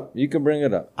bring so up. You could bring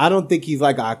it up. I don't think he's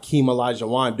like Hakeem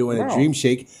Olajuwon doing a No. dream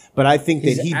shake, but I think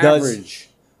He's that he does. average.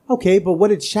 Okay, but what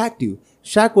did Shaq do?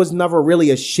 Shaq was never really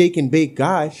a shake and bake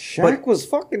guy. Shaq was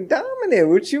fucking dominant.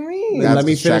 What you mean? That's Let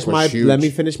me 'cause finish Shaq was my huge. let me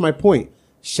finish my point.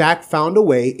 Shaq found a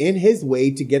way in his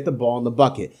way to get the ball in the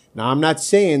bucket. Now I'm not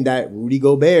saying that Rudy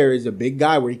Gobert is a big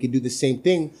guy where he can do the same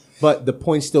thing, but the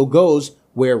point still goes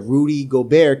where Rudy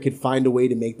Gobert could find a way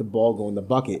to make the ball go in the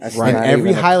bucket. That's And not every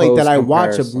even a highlight that close I watch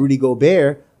of comparison. Rudy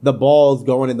Gobert, the ball's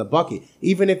going in the bucket,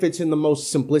 even if it's in the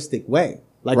most simplistic way.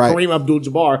 Like Right. Kareem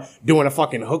Abdul-Jabbar doing a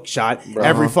fucking hook shot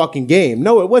every fucking game.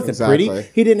 No, it wasn't Exactly. pretty.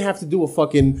 He didn't have to do a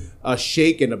fucking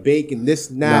shake and a bake and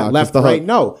this and that, No, left, just the right. hook.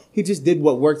 No, he just did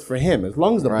what worked for him. As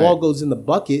long as the Right. ball goes in the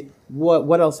bucket,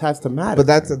 what else has to matter? But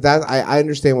that I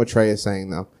understand what Trey is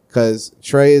saying though, because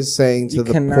Trey is saying to You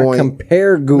the cannot point.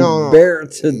 compare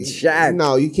Gobert to Shaq.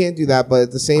 No, you can't do that. But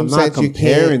at the same I'm not sense, you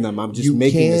comparing can't. them. I'm just you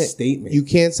making a can't- statement. You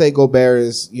can't say Gobert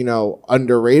is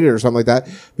underrated or something like that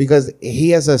because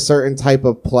he has a certain type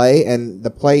of play, and the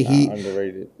play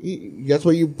Underrated. that's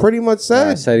what you pretty much I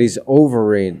said. said he's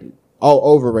overrated. Oh,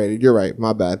 overrated. You're right.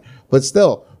 My bad. But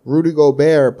still, Rudy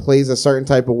Gobert plays a certain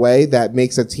type of way that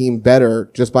makes a team better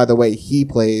just by the way he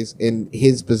plays in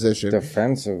his position.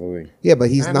 Defensively. Yeah, but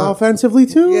he's and not. offensively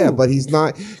too. Yeah, but he's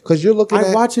not because you're looking I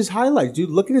at. watch his highlights, dude.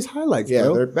 Look at his highlights, Yeah,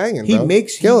 bro. they're banging, He bro.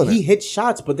 makes Killing he it. hits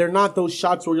shots, but they're not those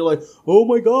shots where you're like, oh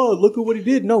my god, look at what he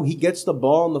did. No, he gets the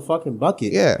ball in the fucking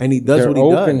bucket. Yeah. and he does They're what he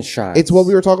open does. shots. It's what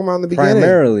we were talking about in the beginning.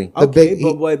 Primarily. The Okay,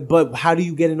 big, but how do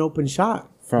you get an open shot?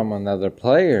 from another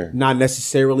player. Not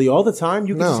necessarily all the time.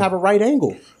 You can No. just have a right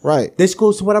angle. right. This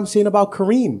goes to what I'm saying about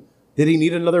Kareem. Did he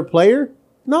need another player?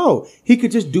 No. He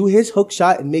could just do his hook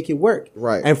shot and make it work.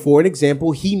 Right. And for an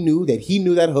example, he knew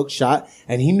that hook shot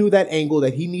and he knew that angle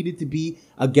that he needed to be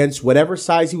against whatever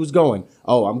size he was going.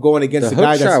 Oh, I'm going against The the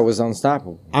guy hook that's shot was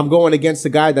unstoppable. I'm going against the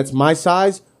guy that's my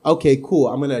size. Okay, cool.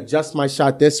 I'm going to adjust my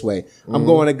shot this way. I'm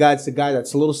going against the guy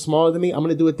that's a little smaller than me. I'm going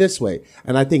to do it this way.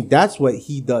 And I think that's what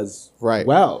he does Right.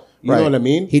 well. You know what I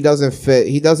mean? He doesn't fit.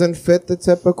 He doesn't fit the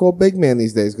typical big man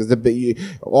these days because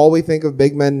all we think of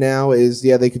big men now is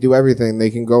they could do everything. They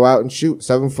can go out and shoot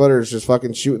 7-footers, just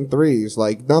fucking shooting threes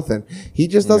like nothing. He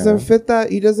just doesn't fit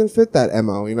that. He doesn't fit that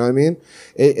mo. You know what I mean?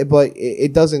 But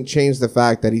it doesn't change the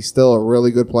fact that he's still a really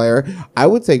good player. I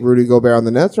would take Rudy Gobert on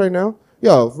the Nets right now.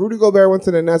 Yo, if Rudy Gobert went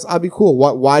to the Nets, I'd be cool.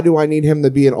 Why do I need him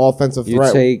to be an offensive You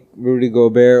threat? take Rudy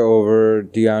Gobert over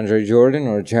DeAndre Jordan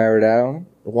or Jared Allen?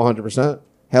 100%.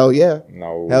 Hell yeah.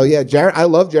 No. Hell yeah. I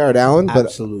love Jared Allen, but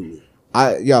Absolutely.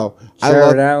 I love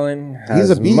Jared Allen He's has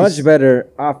a beast. much better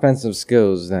offensive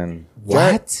skills than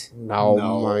What? No,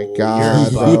 No, my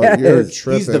God, you're bro. bugging. You're Yes.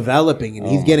 tripping. He's developing and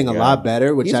he's my getting a God. lot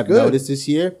better, which He's I've good. noticed this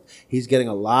year. He's getting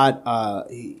a lot.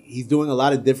 He's doing a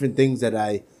lot of different things that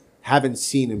I haven't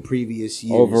seen in previous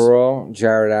years. overall.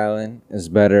 Jared Allen is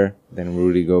better than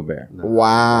Rudy Gobert.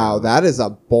 Wow, that is a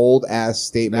bold ass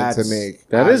statement to That's- make.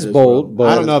 That is is bold, wrong. but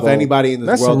I don't know if bold. anybody in this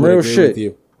That's world some would real agree shit. with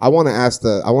you. I want to ask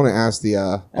the Ask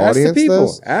the audience people.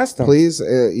 this. Ask them. Please,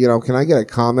 can I get a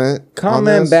comment? on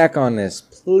Comment this? back on this,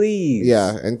 please.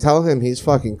 Yeah, and tell him he's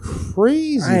fucking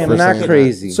crazy. I am for not saying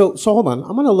crazy. So hold on.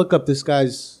 I'm gonna look up this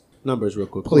guy's numbers real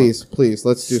quick. that. Hold on. Please,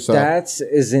 let's do so. Stats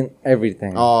isn't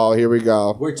everything. Oh, here we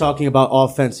go. We're talking about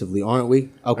offensively, aren't we?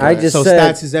 Okay. I just so said-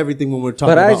 stats is everything when we're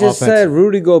talking but about I just said offensive.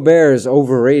 Rudy Gobert is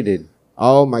overrated.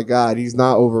 Oh my God, he's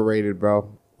not overrated, bro.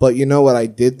 But you know what I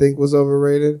did think was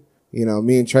overrated?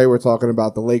 Me and Trey were talking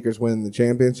about the Lakers winning the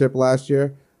championship last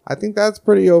year. I think that's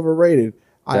pretty overrated.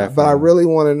 But I Definitely. really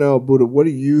want to know, Buddha, what do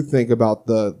you think about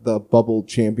the bubble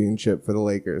championship for the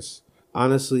Lakers?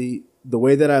 Honestly, the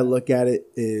way that I look at it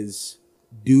is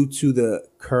due to the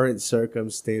current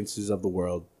circumstances of the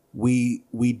world. We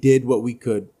did what we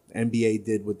could. NBA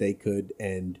did what they could,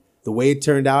 and the way it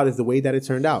turned out is the way that it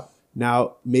turned out.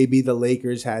 Now, maybe the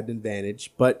Lakers had an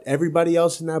advantage, but everybody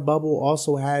else in that bubble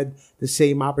also had the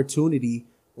same opportunity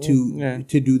to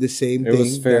do the same It was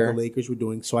thing that fair. the Lakers were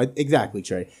doing. So exactly,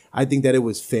 Trey. I think that it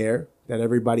was fair that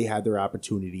everybody had their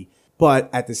opportunity. But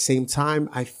at the same time,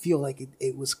 I feel like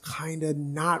it was kind of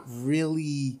not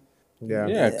really.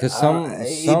 Yeah, because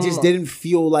It just didn't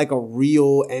feel like a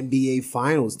real NBA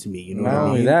Finals to me. You know not what I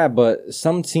only mean? that, but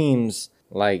some teams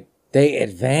like they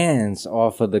advance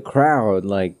off of the crowd.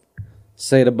 Like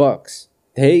say the Bucks,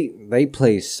 they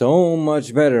play so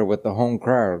much better with the home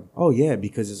crowd. Oh yeah,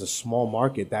 because it's a small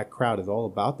market. That crowd is all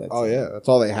about that. Oh team. yeah, that's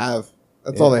all they have.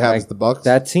 That's all they have is the Bucks.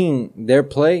 That team, their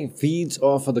play feeds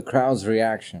off of the crowd's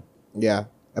reaction. Yeah,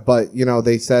 but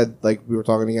they said, like we were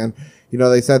talking again.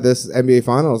 They said this NBA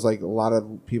Finals, like a lot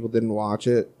of people didn't watch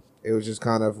it. It was just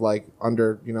kind of like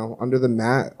under the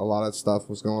mat. A lot of stuff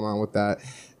was going on with that.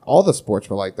 All the sports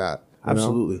were like that.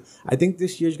 Absolutely. I think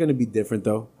this year's going to be different,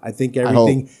 though. I think hope.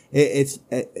 everything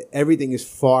everything is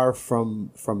far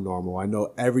from normal. I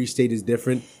know every state is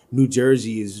different. New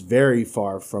Jersey is very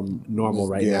far from normal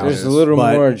right Yeah, now. There's a little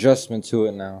But- more adjustment to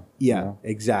it now. Yeah,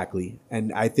 exactly.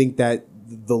 And I think that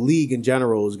the league in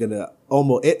general is going to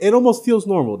it almost feels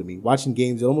normal to me. Watching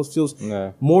games, it almost feels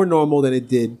Yeah. more normal than it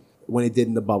did when it did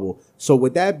in the bubble. So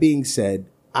with that being said,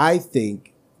 I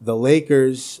think the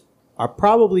Lakers are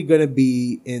probably going to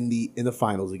be in the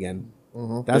finals again.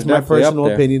 That's They're my definitely up personal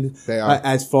there. opinion. They are.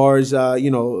 As far as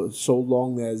so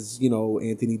long as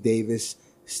Anthony Davis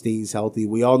stays healthy.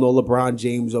 We all know LeBron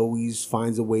James always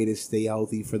finds a way to stay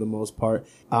healthy for the most part.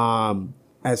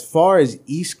 As far as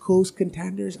East Coast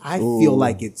contenders, I feel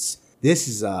like this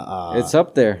is It's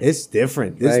up there. It's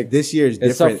different. Like, This year is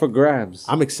different. It's up for grabs.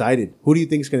 I'm excited. Who do you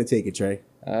think is going to take it, Trey?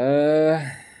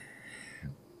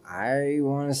 I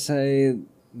want to say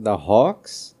the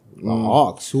Hawks. The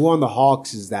Hawks. Who on the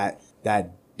Hawks is that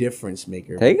difference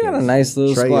maker? They got a Because- nice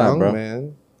little Trey squad, Young, bro.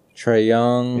 man. Trey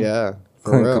Young, Yeah,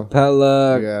 for Clint real.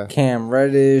 Capella, Yeah. Cam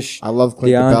Reddish, I love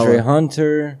Clint DeAndre Capella.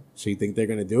 Hunter. So you think they're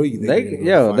going to do it? You think they're gonna go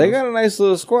to the They finals? got a nice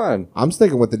little squad. I'm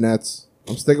sticking with the Nets.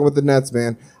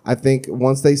 Man. I think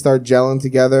once they start gelling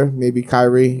together, maybe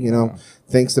Kyrie,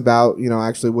 thinks about,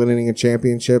 actually winning a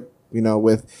championship,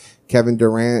 with Kevin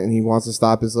Durant, and he wants to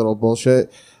stop his little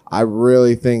bullshit. I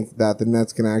really think that the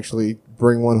Nets can actually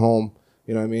bring one home.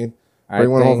 You know what I mean? Bring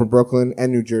one home for Brooklyn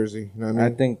and New Jersey. You know what I I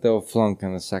mean? think they'll flunk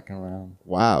in the second round.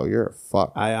 Wow, you're a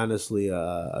fuck. I honestly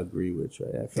agree with Trey.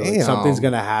 I feel Damn. like something's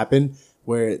going to happen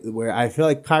where I feel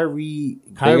like Kyrie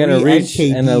They're gonna and reach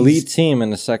KD's an elite team in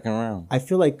the second round. I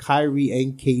feel like Kyrie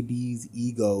and KD's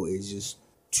ego is just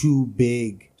too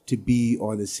big to be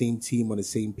on the same team, on the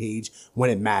same page when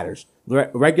it matters.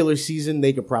 Regular season,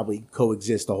 they could probably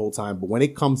coexist the whole time. But when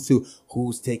it comes to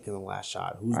who's taking the last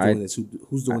shot, who's doing this,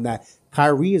 who's doing that,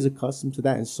 Kyrie is accustomed to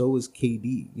that, and so is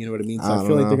KD. You know what I mean? So I don't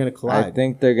feel like know. they're going to collide. I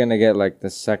think they're gonna get like the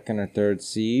second or third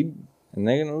seed, and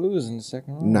they're gonna lose in the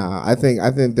second round. Nah, I think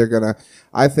they're gonna.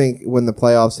 I think when the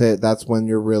playoffs hit, that's when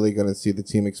you're really gonna see the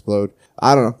team explode.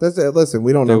 I don't know. That's it. Listen,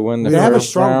 we don't They know. win the They have a first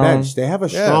strong round. bench. They have a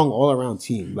strong all-around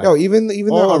team. Like, Yo, even their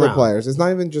all other around. players. It's not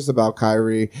even just about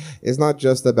Kyrie. It's not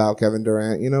just about Kevin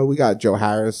Durant. We got Joe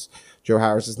Harris. Joe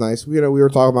Harris is nice. We were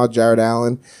talking about Jared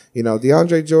Allen.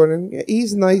 DeAndre Jordan. Yeah,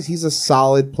 he's nice. He's a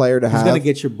solid player to he's have. going to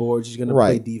get your boards. He's going to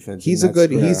play defense. He's and a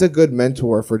good. that's- He's a good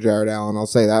mentor for Jared Allen. I'll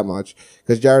say that much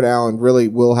because Jared Allen really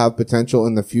will have potential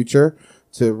in the future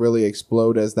to really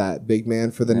explode as that big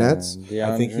man for the Nets.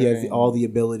 I think he has all the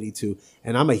ability to.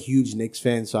 And I'm a huge Knicks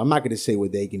fan, so I'm not going to say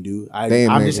what they can do. They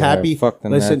ain't I'm just making it. happy. Fuck the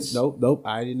Listen, Nets. nope.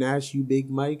 I didn't ask you, Big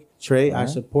Mike. Trey, I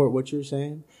support what you're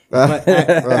saying. But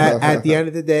at the end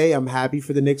of the day, I'm happy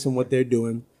for the Knicks and what they're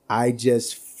doing. I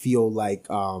just feel like,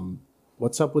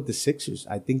 what's up with the Sixers?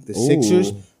 I think the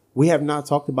Sixers, we have not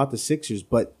talked about the Sixers,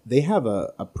 but they have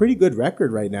a pretty good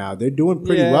record right now. They're doing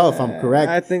pretty well, if I'm correct.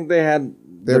 I think they had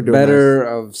They're the doing better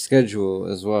of schedule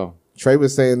as well. Trey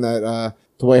was saying that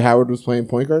Dwight Howard was playing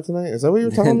point guard tonight. Is that what you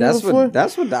were telling me before?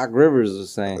 That's what Doc Rivers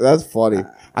was saying. That's funny.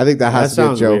 I think that has That to be a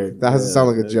sounds joke. weird. That has to Yeah, sound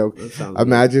like a that- joke. that sounds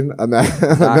Imagine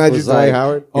was Dwight like-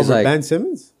 Howard. He's Over like- Ben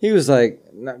Simmons? He was like,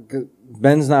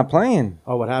 Ben's not playing.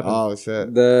 Oh, what happened? Oh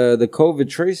shit. The COVID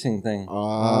tracing thing.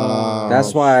 Oh,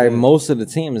 That's why most of the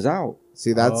team is out.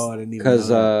 see that's I didn't even Because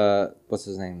know that. what's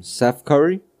his name? Seth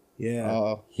Curry.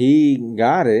 Yeah. He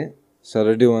got it. So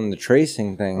they're doing the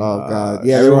tracing thing. oh god.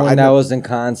 Yeah, Everyone I that know- was in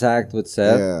contact with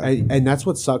Seth. yeah. And that's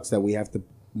what sucks, that we have to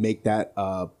make that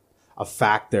a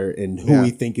factor in who Yeah. we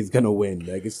think is gonna win.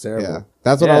 Like, it's terrible. Yeah.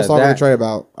 That's what I Yeah, was talking that- to Trey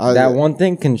about. That one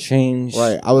thing can change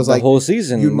Right, I was the like, whole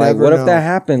season. you Like, never what if know. that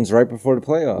happens right before the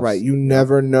playoffs? Right, you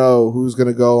never know who's going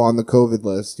to go on the COVID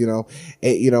list.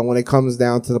 When it comes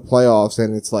down to the playoffs,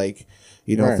 and it's like,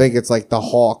 Right. think it's like the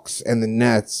Hawks and the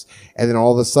Nets, and then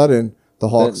all of a sudden the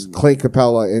Hawks, Clint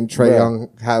Capella and Trey Yeah. Young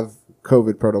have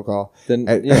COVID protocol. Then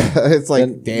And yeah, it's like,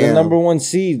 the damn. number one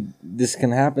seed. This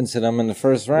can happen to them in the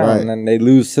first round, Right. and then they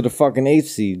lose to the fucking 8th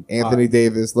seed. Anthony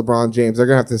Davis, LeBron James, they're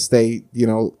going to have to stay,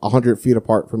 100 feet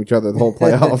apart from each other the whole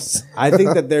playoffs. I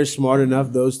think that they're smart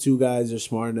enough. Those two guys are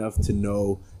smart enough to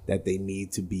know that they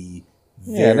need to be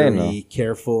Yeah, they know. very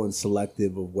careful and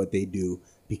selective of what they do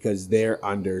because they're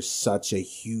under such a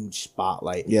huge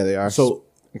spotlight. Yeah, they are. So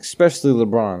Especially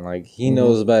LeBron, like he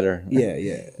knows better. yeah,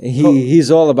 yeah. He's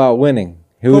all about winning.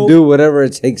 He'll Col- do whatever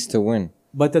it takes to win.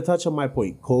 But to touch on my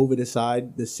point, COVID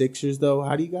aside, the Sixers though,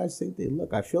 how do you guys think they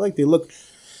look? I feel like they look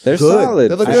They're good.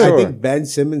 solid. They look for good. I sure. think Ben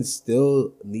Simmons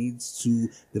still needs to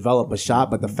develop a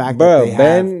shot, but the fact that Bro, they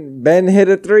have Ben hit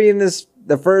a 3 in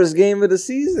the first game of the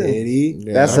season. did he?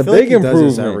 Yeah. That's I a feel like big he does this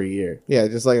improvement. every year. Yeah,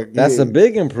 just like That's a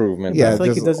big improvement. Yeah, bro. I feel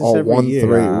like he just does this a every 1-3.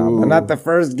 year. But not the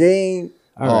first game.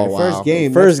 All right, Oh, wow. first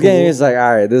game. First that's game cool. is like,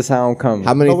 all right, this is how I'm coming.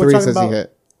 How many But we're threes talking has he about-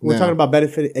 hit? We're now? talking about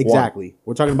benefiting exactly.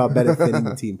 We're talking about benefiting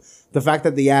the team. The fact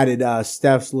that they added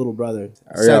Steph's little brother,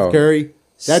 Yo, Seth Curry. That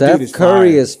Steph dude is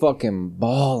Curry fire. is fucking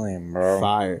balling, bro.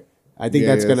 fire. I think Yeah,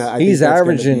 that's he gonna. is. I think He's that's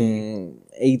gonna averaging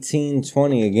 18,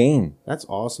 20 a game. be- that's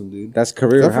awesome, dude. That's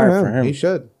career Good high for for him. him. He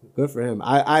should. Good for him.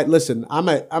 I listen. I'm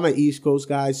a East Coast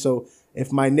guy, so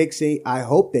if my Knicks ain't, I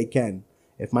hope they can.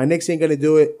 If my Knicks ain't gonna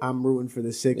do it, I'm rooting for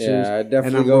the Sixers. Yeah, I'd definitely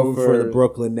and I'm go rooting for- the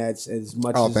Brooklyn Nets as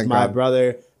much Oh, as thank my God.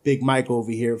 brother Big Mike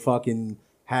over here fucking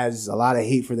has a lot of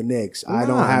hate for the Knicks. I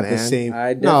don't Nah, have the man. same.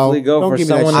 I definitely go don't for give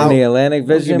me that someone in shit. the Atlantic Don't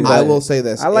give Vision. me but I will say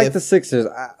this. I like If- the Sixers.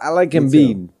 I like Me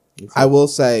Embiid. I will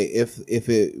say if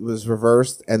it was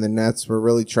reversed and the Nets were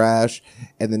really trash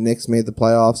and the Knicks made the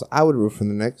playoffs, I would root for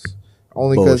the Knicks.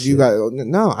 Only because you got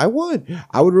I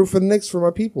would root for the Knicks for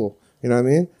my people. You know what I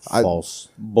mean? False.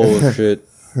 Bullshit.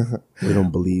 We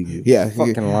don't believe you. Yeah,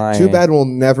 Fucking lying. Too bad we'll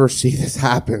never see this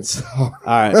happen. So. All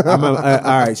right. all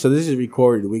right. So this is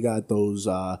recorded. We got those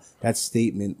that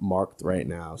statement marked right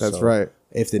now. That's So right.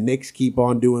 If the Knicks keep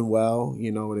on doing well,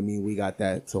 you know what I mean. We got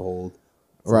that to hold.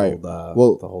 Right. To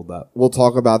hold up. We'll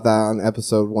talk about that on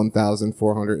episode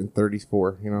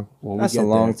 1434. You know. When we That's a get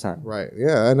long there. time. Right.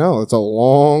 Yeah, I know. It's a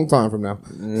long time from now.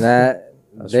 There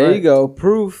right. you go.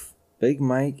 Proof. Big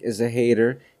Mike is a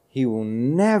hater. He will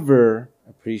never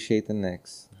appreciate the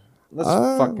Knicks. Let's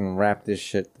fucking wrap this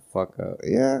shit the fuck up.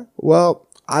 Yeah. Well,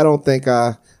 I don't think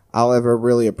I'll ever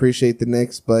really appreciate the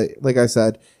Knicks, but like I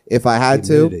said, if I had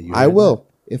You admitted to, it. You I heard will.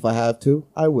 If I have to,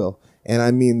 I will. And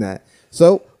I mean that.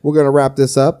 So we're gonna wrap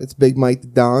this up. It's Big Mike the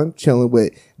Don chilling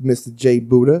with Mr. Jay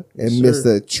Buddha and Yes,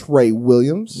 sir. Mr. Trey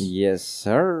Williams. Yes,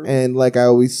 sir. And like I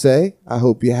always say, I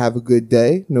hope you have a good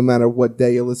day, no matter what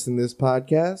day you listen to this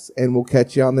podcast. And we'll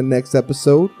catch you on the next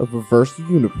episode of Reverse the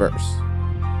Universe.